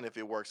can, if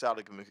it works out,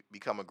 it can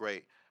become a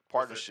great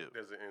partnership.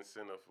 There's an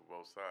incentive for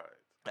both sides.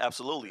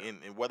 Absolutely. Yeah.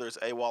 And whether it's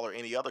AWOL or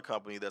any other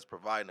company that's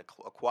providing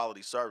a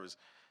quality service,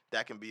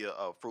 that can be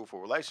a fruitful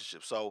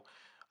relationship. So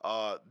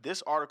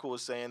this article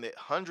is saying that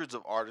hundreds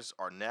of artists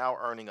are now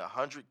earning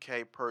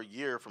 $100K per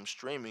year from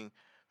streaming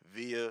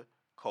via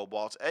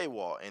Cobalt's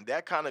AWOL. And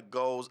that kind of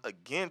goes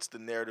against the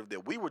narrative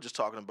that we were just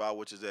talking about,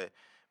 which is that,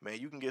 man,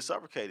 you can get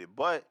suffocated.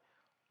 But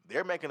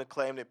they're making a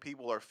claim that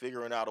people are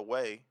figuring out a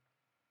way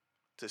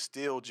to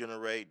still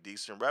generate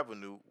decent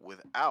revenue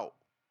without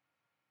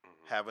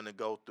having to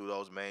go through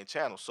those main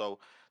channels. So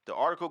the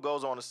article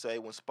goes on to say,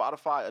 when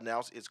Spotify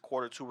announced its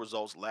Q2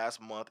 results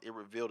last month, it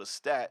revealed a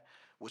stat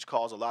which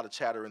caused a lot of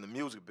chatter in the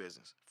music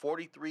business.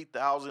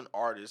 43,000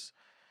 artists,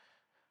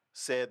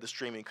 said the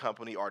streaming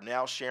company, are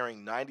now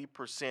sharing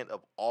 90%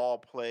 of all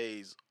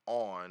plays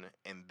on,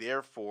 and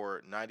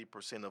therefore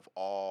 90% of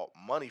all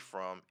money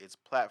from, its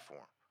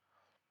platform.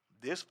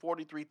 This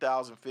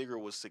 43,000 figure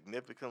was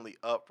significantly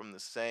up from the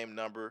same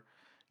number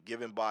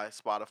given by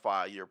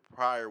Spotify a year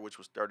prior, which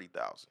was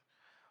 30,000.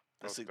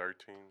 That's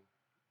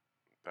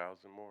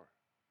 13,000 more.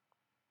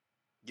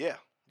 Yeah.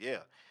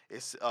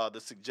 It's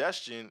the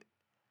suggestion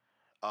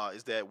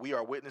is that we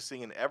are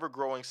witnessing an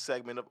ever-growing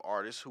segment of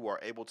artists who are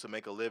able to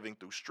make a living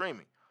through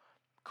streaming.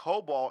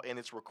 Cobalt and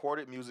its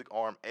recorded music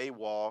arm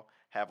AWOL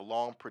have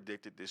long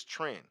predicted this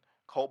trend.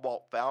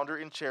 Cobalt founder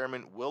and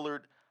chairman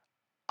Willard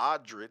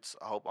Odritz,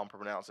 I hope I'm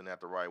pronouncing that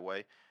the right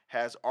way,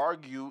 has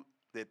argued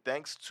that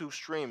thanks to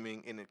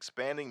streaming, an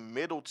expanding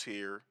middle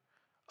tier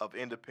of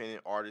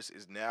independent artists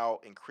is now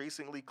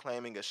increasingly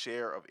claiming a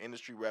share of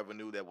industry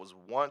revenue that was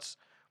once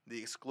the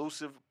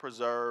exclusive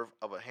preserve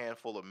of a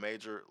handful of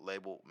major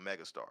label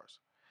megastars.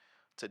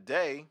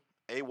 Today,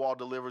 AWOL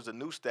delivers a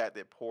new stat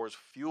that pours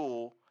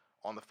fuel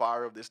on the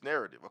fire of this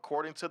narrative.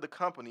 According to the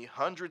company,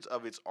 hundreds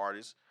of its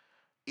artists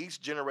Each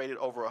generated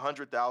over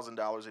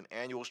 $100,000 in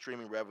annual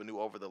streaming revenue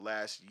over the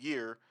last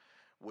year,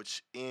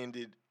 which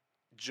ended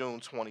June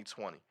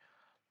 2020.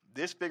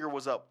 This figure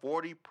was up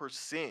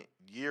 40%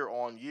 year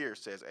on year,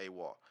 says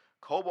AWOL.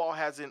 Cobalt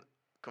hasn't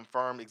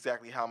confirmed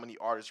exactly how many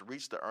artists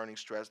reached the earnings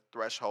stress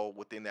threshold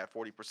within that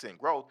 40%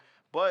 growth,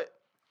 but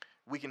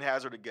we can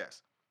hazard a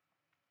guess.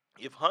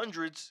 If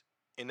hundreds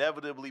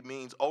inevitably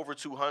means over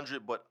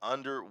 200 but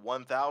under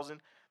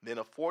 1,000, then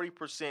a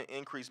 40%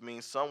 increase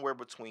means somewhere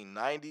between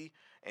 90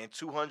 and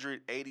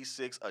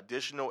 286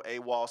 additional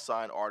AWOL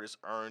signed artists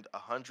earned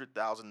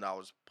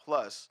 $100,000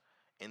 plus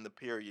in the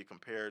period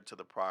compared to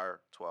the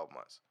prior 12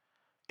 months.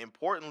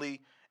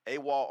 Importantly,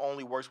 AWOL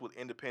only works with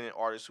independent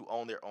artists who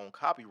own their own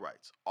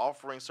copyrights,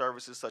 offering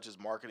services such as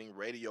marketing,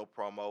 radio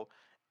promo,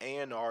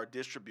 A&R,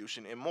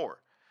 distribution, and more.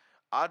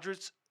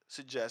 Aldrich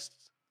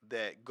suggests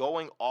that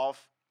going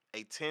off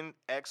a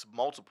 10x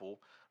multiple,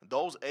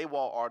 those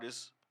AWOL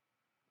artists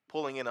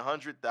pulling in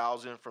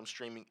 100,000 from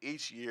streaming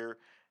each year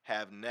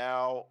have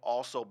now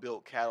also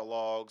built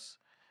catalogs,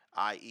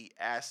 i.e.,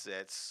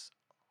 assets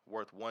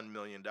worth $1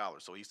 million.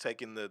 So he's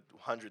taking the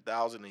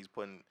 100,000 and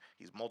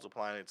he's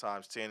multiplying it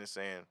times 10 and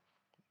saying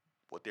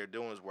what they're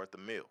doing is worth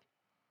 $1 million.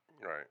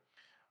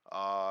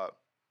 Right.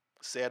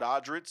 Said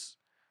Aldrich,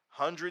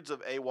 hundreds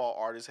of AWOL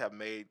artists have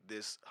made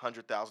this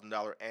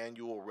 $100,000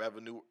 annual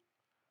revenue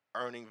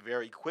earning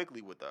very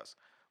quickly with us,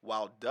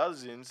 while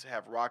dozens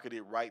have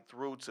rocketed right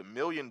through to $1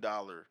 million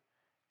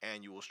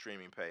annual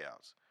streaming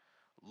payouts.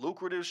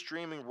 Lucrative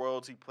streaming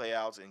royalty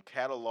payouts and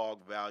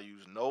catalog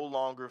values no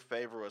longer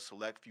favor a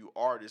select few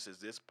artists as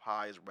this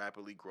pie is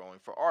rapidly growing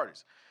for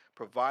artists,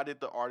 provided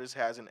the artist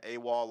has an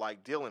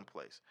AWOL-like deal in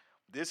place.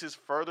 This is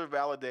further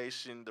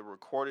validation the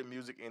recorded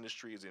music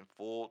industry is in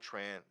full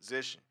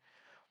transition.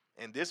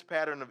 And this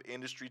pattern of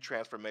industry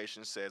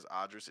transformation, says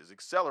Aldrich, is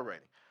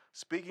accelerating.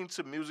 Speaking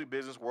to Music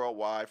Business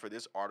Worldwide for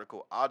this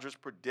article,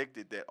 Aldrich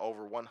predicted that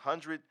over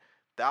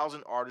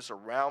 100,000 artists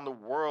around the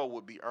world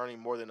would be earning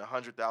more than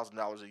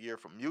 $100,000 a year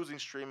from music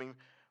streaming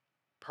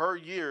per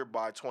year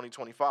by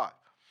 2025.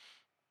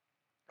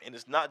 And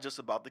it's not just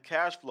about the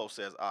cash flow,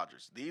 says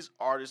Aldrich. These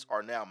artists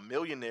are now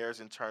millionaires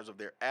in terms of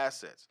their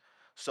assets.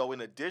 So,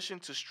 in addition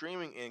to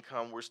streaming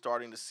income, we're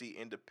starting to see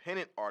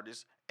independent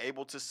artists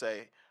able to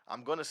say,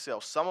 I'm going to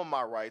sell some of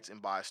my rights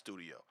and buy a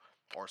studio,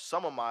 or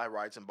some of my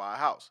rights and buy a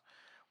house.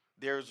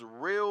 There's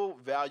real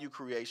value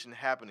creation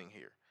happening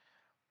here.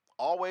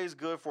 Always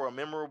good for a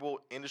memorable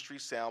industry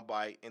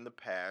soundbite in the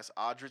past,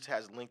 Aldrich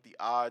has linked the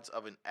odds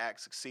of an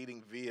act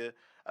succeeding via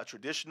a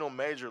traditional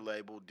major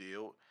label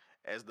deal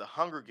as the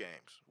Hunger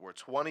Games, where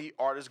 20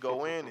 artists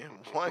go in and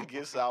one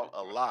gets out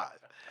alive.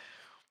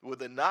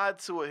 With a nod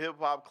to a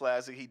hip-hop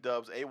classic, he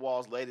dubs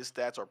AWOL's latest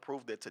stats are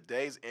proof that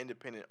today's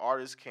independent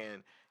artists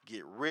can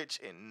get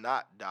rich and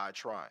not die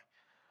trying.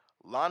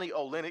 Lonnie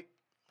Olenek,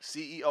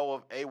 CEO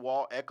of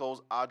AWOL,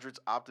 echoes Aldrich's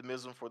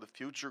optimism for the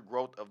future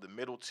growth of the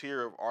middle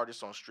tier of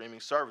artists on streaming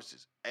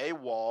services.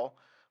 AWOL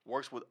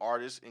works with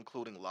artists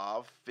including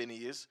Lauv,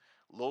 Phineas,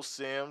 Lil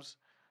Sims,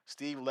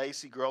 Steve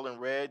Lacy, Girl in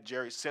Red,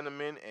 Jerry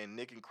Cinnamon, and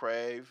Nick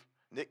Crave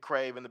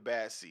and the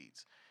Bad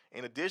Seeds,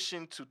 in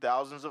addition to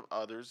thousands of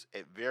others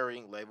at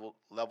varying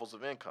levels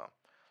of income.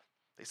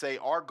 They say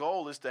our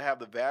goal is to have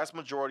the vast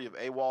majority of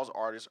AWOL's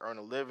artists earn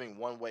a living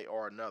one way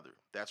or another.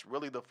 That's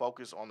really the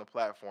focus on the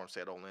platform,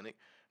 said Olenek,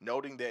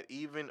 noting that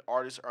even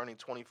artists earning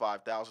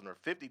 $25,000 or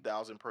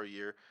 $50,000 per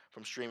year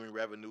from streaming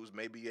revenues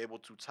may be able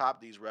to top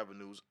these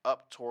revenues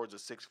up towards a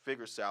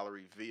six-figure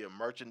salary via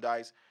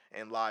merchandise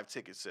and live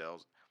ticket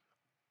sales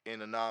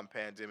in a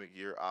non-pandemic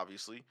year,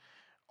 obviously.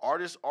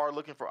 Artists are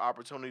looking for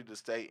opportunity to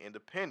stay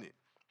independent,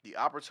 the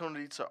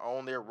opportunity to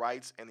own their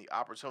rights, and the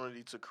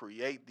opportunity to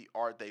create the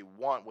art they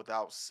want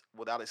without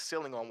a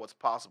ceiling on what's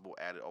possible,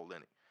 added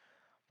Olenek.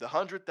 The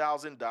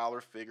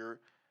 $100,000 figure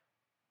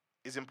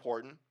is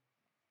important,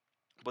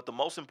 but the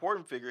most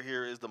important figure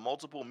here is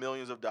multiple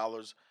millions of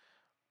dollars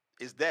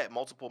are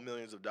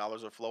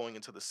flowing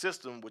into the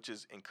system, which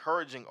is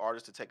encouraging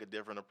artists to take a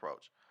different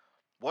approach.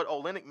 What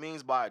Olenek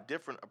means by a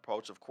different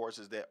approach, of course,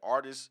 is that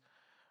artists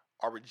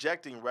are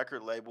rejecting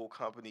record label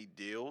company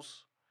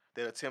deals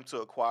that attempt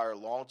to acquire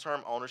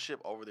long-term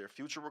ownership over their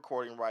future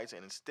recording rights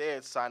and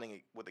instead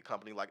signing with a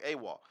company like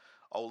AWOL.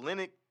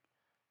 Olenek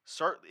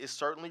is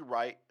certainly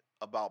right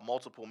about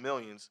multiple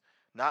millions.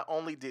 Not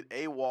only did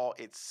AWOL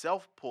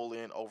itself pull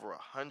in over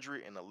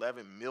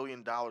 $111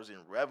 million in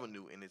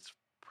revenue in its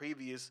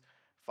previous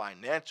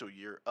financial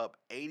year, up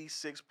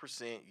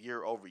 86%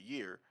 year over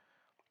year,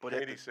 but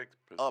 86%.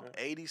 Up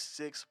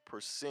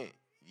 86%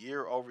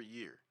 year over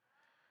year.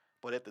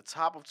 But at the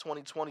top of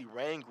 2020,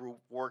 Rain Group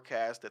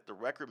forecast that the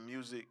record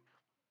music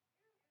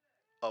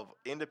of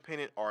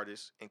independent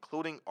artists,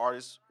 including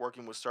artists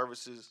working with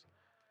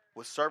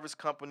service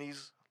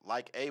companies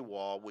like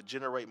AWOL, would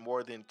generate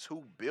more than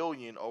 $2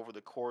 billion over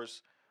the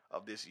course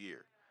of this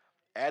year.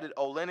 Added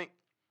Olenek,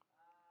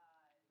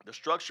 the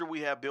structure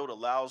we have built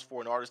allows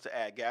for an artist to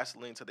add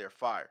gasoline to their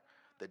fire.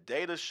 The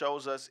data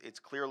shows us it's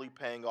clearly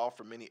paying off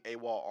for many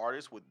AWOL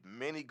artists, with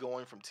many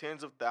going from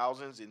tens of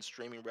thousands in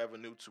streaming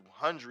revenue to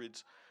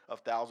hundreds of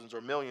thousands or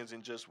millions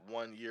in just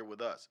 1 year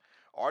with us.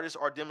 Artists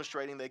are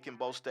demonstrating they can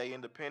both stay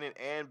independent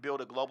and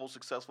build a global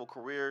successful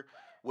career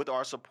with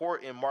our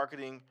support in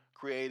marketing,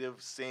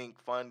 creative, sync,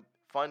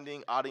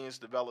 funding, audience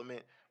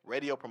development,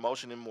 radio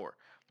promotion, and more.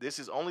 This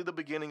is only the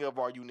beginning of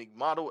our unique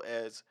model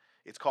as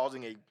it's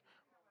causing a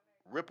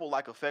ripple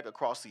like effect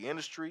across the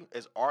industry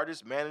as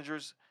artists,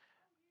 managers,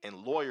 and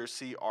lawyers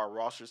see our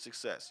roster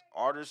success.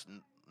 Artists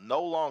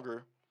no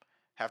longer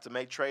have to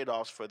make trade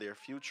offs for their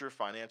future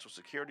financial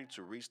security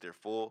to reach their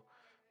full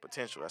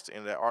potential. That's the end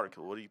of that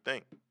article. What do you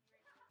think?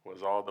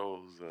 Was all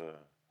those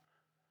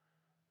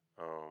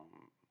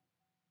um,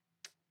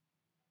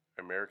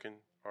 American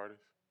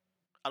artists?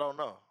 I don't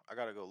know. I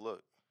got to go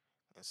look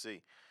and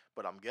see.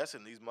 But I'm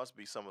guessing these must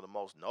be some of the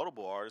most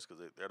notable artists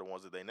because they're the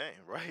ones that they name,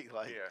 right?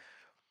 Like, Yeah.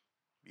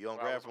 you don't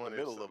Well, I grab was from the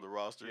wondering if middle of the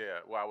roster. Yeah.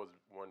 Well, I was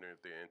wondering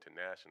if they're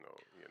international.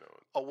 You know.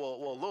 Oh,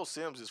 well, Lil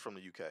Sims is from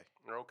the UK.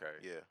 Okay.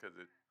 Yeah. Because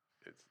it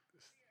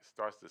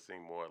starts to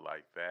seem more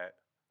like that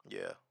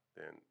Yeah.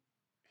 than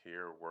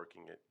here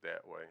working it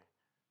that way.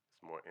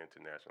 It's more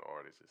international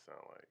artists. It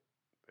sound like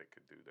they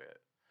could do that.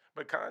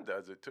 But Khan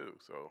does it too.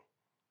 So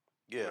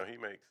you Yeah. know, he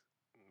makes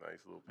a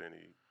nice little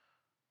penny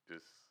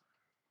just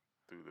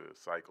through the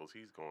cycles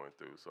he's going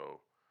through.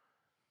 So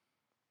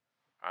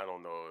I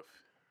don't know.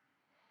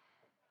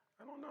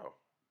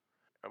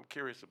 I'm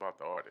curious about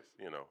the artist.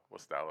 You know,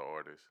 what style of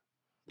artist?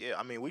 Yeah,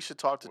 I mean, we should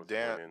talk to What's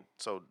Dan. winning?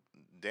 So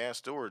Dan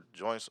Stewart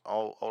joins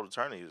Old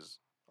Attorney is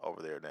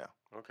over there now.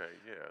 Okay,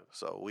 yeah.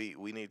 So we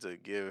need to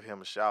give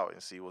him a shout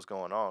and see what's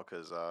going on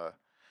because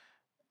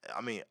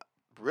I mean,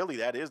 really,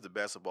 that is the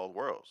best of both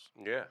worlds.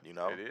 Yeah, You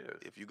know, it is.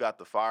 if you got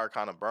the fire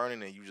kind of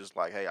burning and you just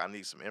like, hey, I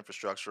need some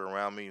infrastructure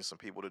around me and some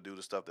people to do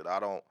the stuff that I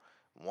don't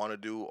want to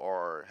do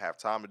or have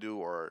time to do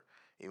or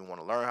even want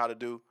to learn how to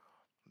do,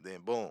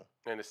 then boom.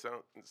 And it's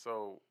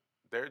so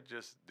they're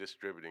just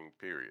distributing,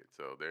 period.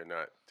 So they're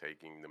not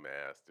taking the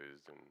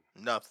masters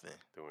and Nothing.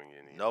 doing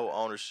any. No of that.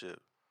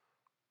 ownership.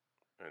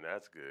 And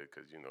that's good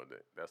because you know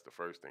that's the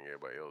first thing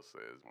everybody else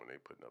says when they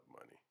putting up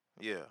money.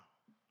 Yeah.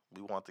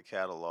 We want the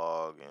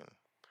catalog and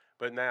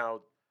But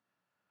now,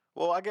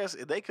 well, I guess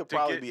they could To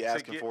probably get- be to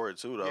asking get- for it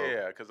too, though.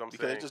 yeah, because I'm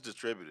because saying, they're just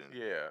distributing.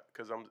 yeah,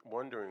 because I'm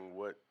wondering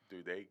what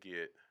do they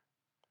get?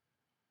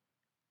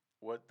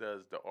 What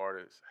does the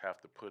artist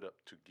have to put up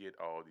to get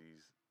all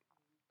these?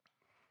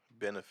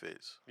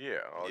 Benefits.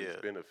 All Yeah,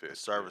 these benefits,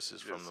 services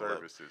just from the label.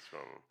 services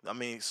from. I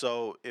mean,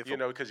 so if You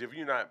know, because if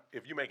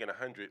you're making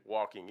 100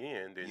 walking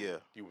in, then Yeah.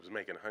 you was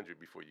making 100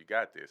 before you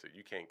got there, so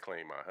you can't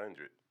claim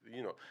 100.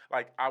 You know,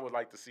 like I would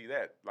like to see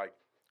that. Like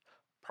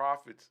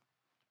profits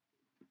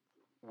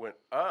went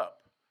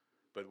up,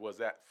 but was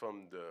that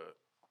from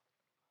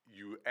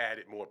you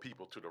added more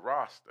people to the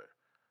roster,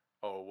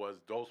 or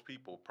was those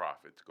people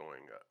profits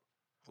going up?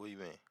 what do you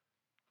mean?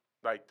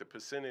 Like the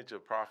percentage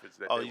of profits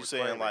that Oh, they you were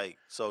saying claiming. like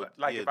so?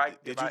 Like, yeah, if I- did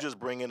if you I- just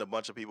bring in a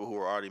bunch of people who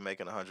are already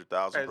making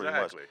 100,000 pretty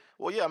much? Exactly.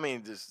 Well, yeah, I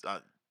mean, just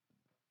either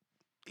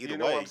You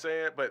know way. what I'm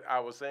saying? But I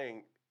was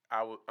saying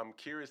I'm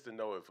curious to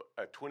know if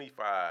a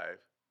 25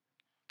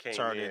 came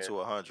Turned in, into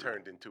 100.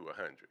 turned into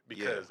 100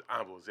 because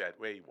I was at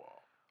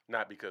Waywall,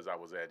 not because I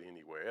was at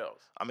anywhere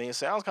else. I mean, it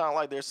sounds kind of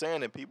like they're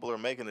saying that people are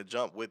making the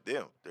jump with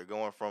them. They're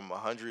going from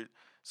 100,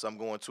 some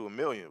going to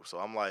 1,000,000. So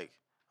I'm like,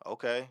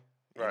 okay,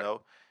 you Right.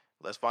 know,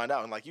 let's find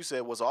out. And like you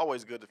said, what's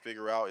always good to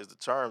figure out is the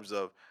terms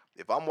of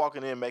if I'm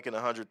walking in making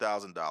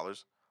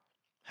 $100,000,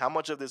 how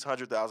much of this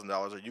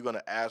 $100,000 are you going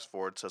to ask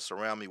for to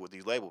surround me with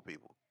these label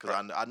people?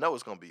 Because I know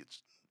it's going to be a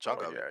chunk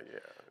Oh, of it. yeah.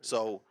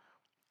 So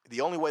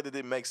the only way that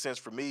it makes sense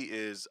for me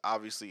is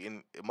obviously,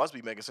 and it must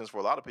be making sense for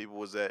a lot of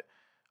people, is that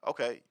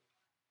okay,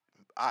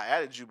 I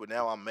added you, but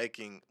now I'm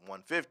making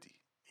 150,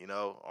 you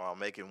know, or I'm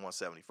making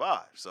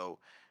 175. So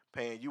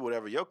paying you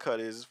whatever your cut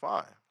is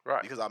fine,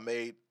 Right. Because I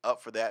made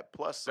up for that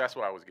plus. Some. That's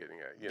what I was getting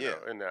at. You Yeah.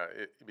 know,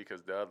 and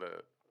because the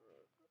other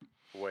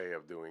way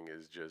of doing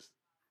is just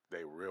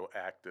they real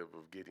active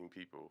of getting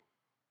people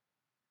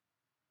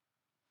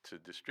to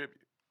distribute.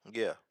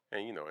 Yeah,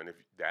 And you know, and if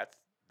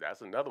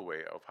that's another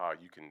way of how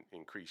you can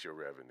increase your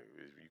revenue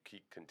is you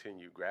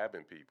continue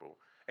grabbing people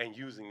and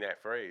using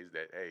that phrase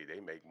that hey, they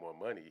make more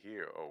money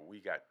here, or we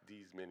got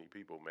these many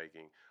people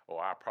making,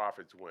 or our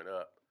profits went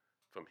up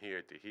from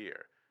here to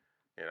here,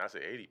 and I say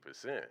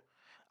 80%.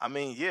 I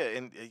mean, yeah,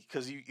 and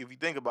because if you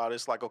think about it,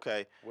 it's like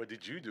okay, What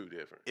did you do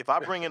different? if I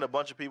bring in a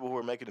bunch of people who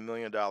are making $1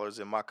 million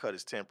and my cut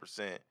is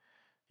 10%,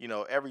 you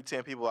know, every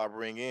 10 people I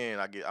bring in,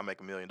 I make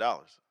 $1 million,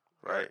 right?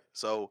 Right.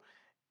 So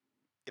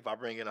if I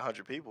bring in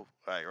 100 people,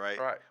 right,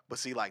 Right. but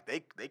see, like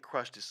they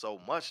crushed it so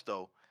much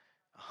though,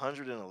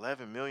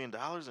 $111 million, and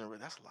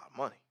that's a lot of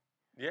money.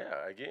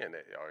 Yeah. Again,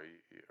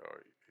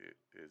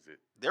 is it?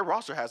 Their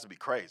roster has to be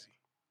crazy,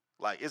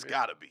 like it's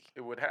got to be.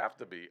 It would have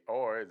to be,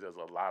 or there's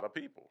a lot of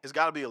people. It's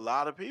got to be a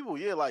lot of people,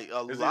 yeah, like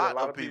a Is lot it a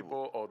lot of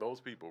people. or those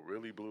people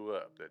really blew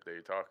up that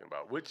they're talking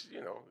about, which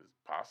you know is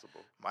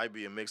possible. Might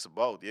be a mix of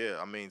both, yeah.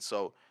 I mean,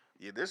 so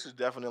yeah, this is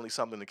definitely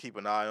something to keep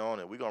an eye on,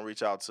 and we're gonna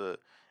reach out to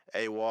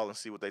AWOL and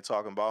see what they're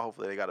talking about.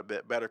 Hopefully, they got a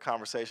better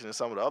conversation than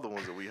some of the other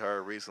ones that we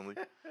heard recently.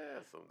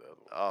 That's something else.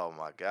 Oh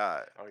my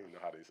God. I don't even know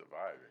how they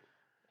survive it.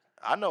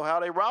 I know how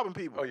they robbing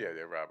people. Oh yeah,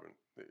 they're robbing.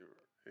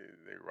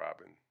 They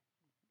robbing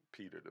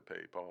Peter to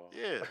pay Paul.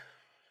 Yeah.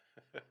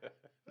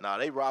 Nah,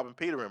 they robbing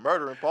Peter and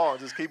murdering Paul and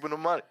just keeping the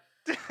money.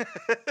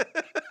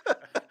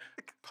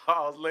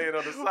 Paul's laying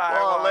on the sidewalk.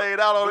 Paul laid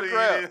out on the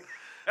ground. bleeding.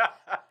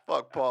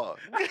 Fuck Paul.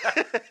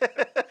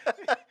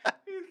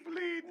 He's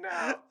bleeding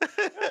out.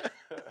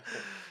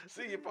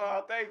 See you,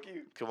 Paul. Thank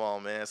you. Come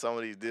on, man. Some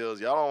of these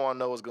deals, y'all don't want to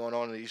know what's going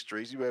on in these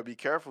streets. You better be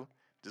careful.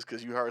 Just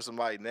because you heard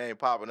somebody's name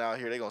popping out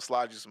here, they going to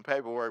slide you some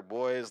paperwork,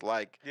 boy. It's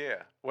like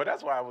Yeah. Well,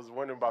 that's why I was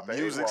wondering about the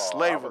music AWOL.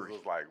 slavery. I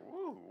was like,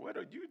 woo, what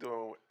are you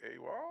doing with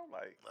AWOL?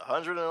 Like,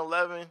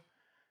 111,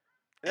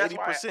 that's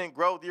why 80%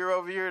 growth year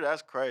over year.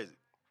 That's crazy.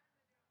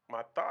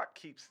 my thought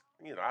keeps,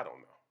 I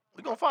don't know.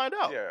 We're going to find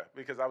out. Yeah,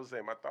 because I was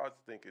saying my thoughts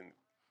thinking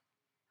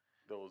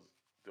those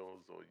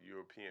are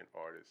European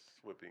artists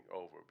slipping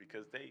over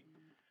because they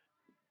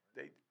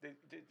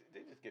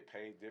just get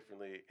paid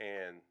differently,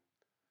 and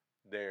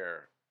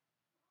their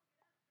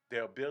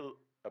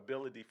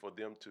ability for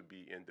them to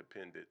be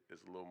independent is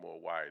a little more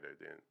wider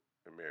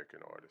than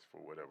American artists for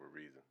whatever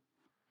reason.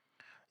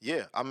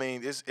 Yeah, I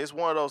mean, it's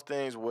one of those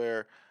things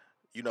where,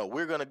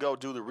 we're going to go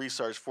do the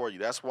research for you.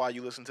 That's why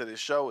you listen to this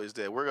show, is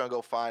that we're going to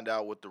go find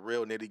out what the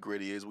real nitty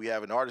gritty is. We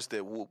have an artist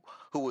who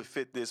would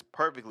fit this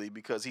perfectly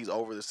because he's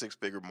over the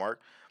six-figure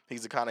mark.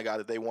 He's the kind of guy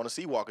that they want to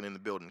see walking in the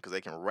building because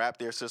they can wrap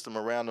their system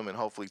around them and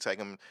hopefully take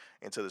them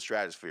into the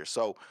stratosphere.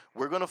 So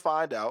we're going to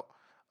find out.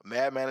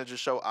 Mad Manager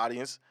Show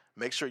audience,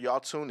 make sure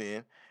y'all tune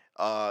in.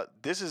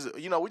 This is,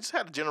 we just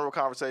had a general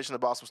conversation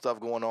about some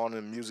stuff going on in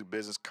the music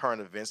business,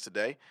 current events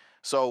today.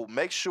 So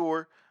make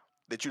sure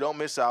that you don't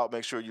miss out.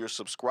 Make sure you're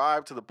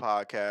subscribed to the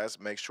podcast.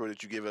 Make sure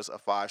that you give us a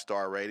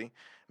 5-star rating.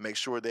 Make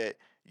sure that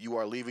you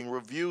are leaving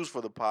reviews for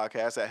the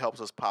podcast. That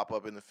helps us pop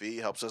up in the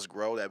feed, helps us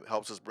grow. That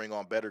helps us bring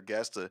on better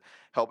guests to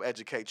help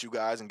educate you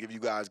guys and give you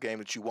guys game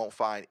that you won't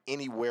find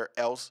anywhere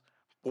else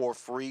for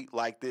free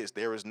like this.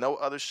 There is no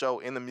other show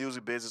in the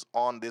music business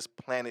on this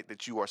planet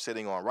that you are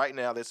sitting on right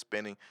now that's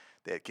spinning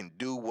that can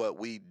do what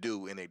we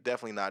do, and they're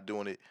definitely not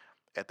doing it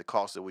at the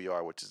cost that we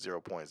are, which is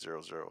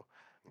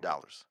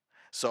 $0.00.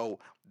 So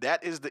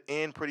that is the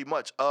end pretty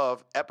much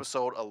of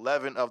episode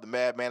 11 of the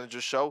Mad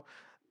Manager Show.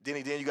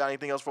 Denny, you got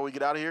anything else before we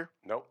get out of here?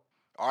 Nope.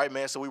 All right,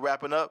 man, so we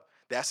wrapping up.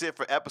 That's it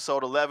for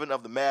episode 11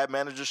 of the Mad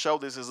Manager Show.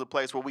 This is a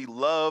place where we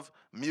love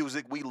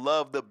music. We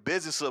love the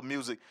business of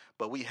music,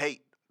 but we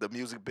hate the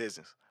music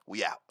business.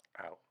 We out.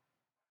 Out.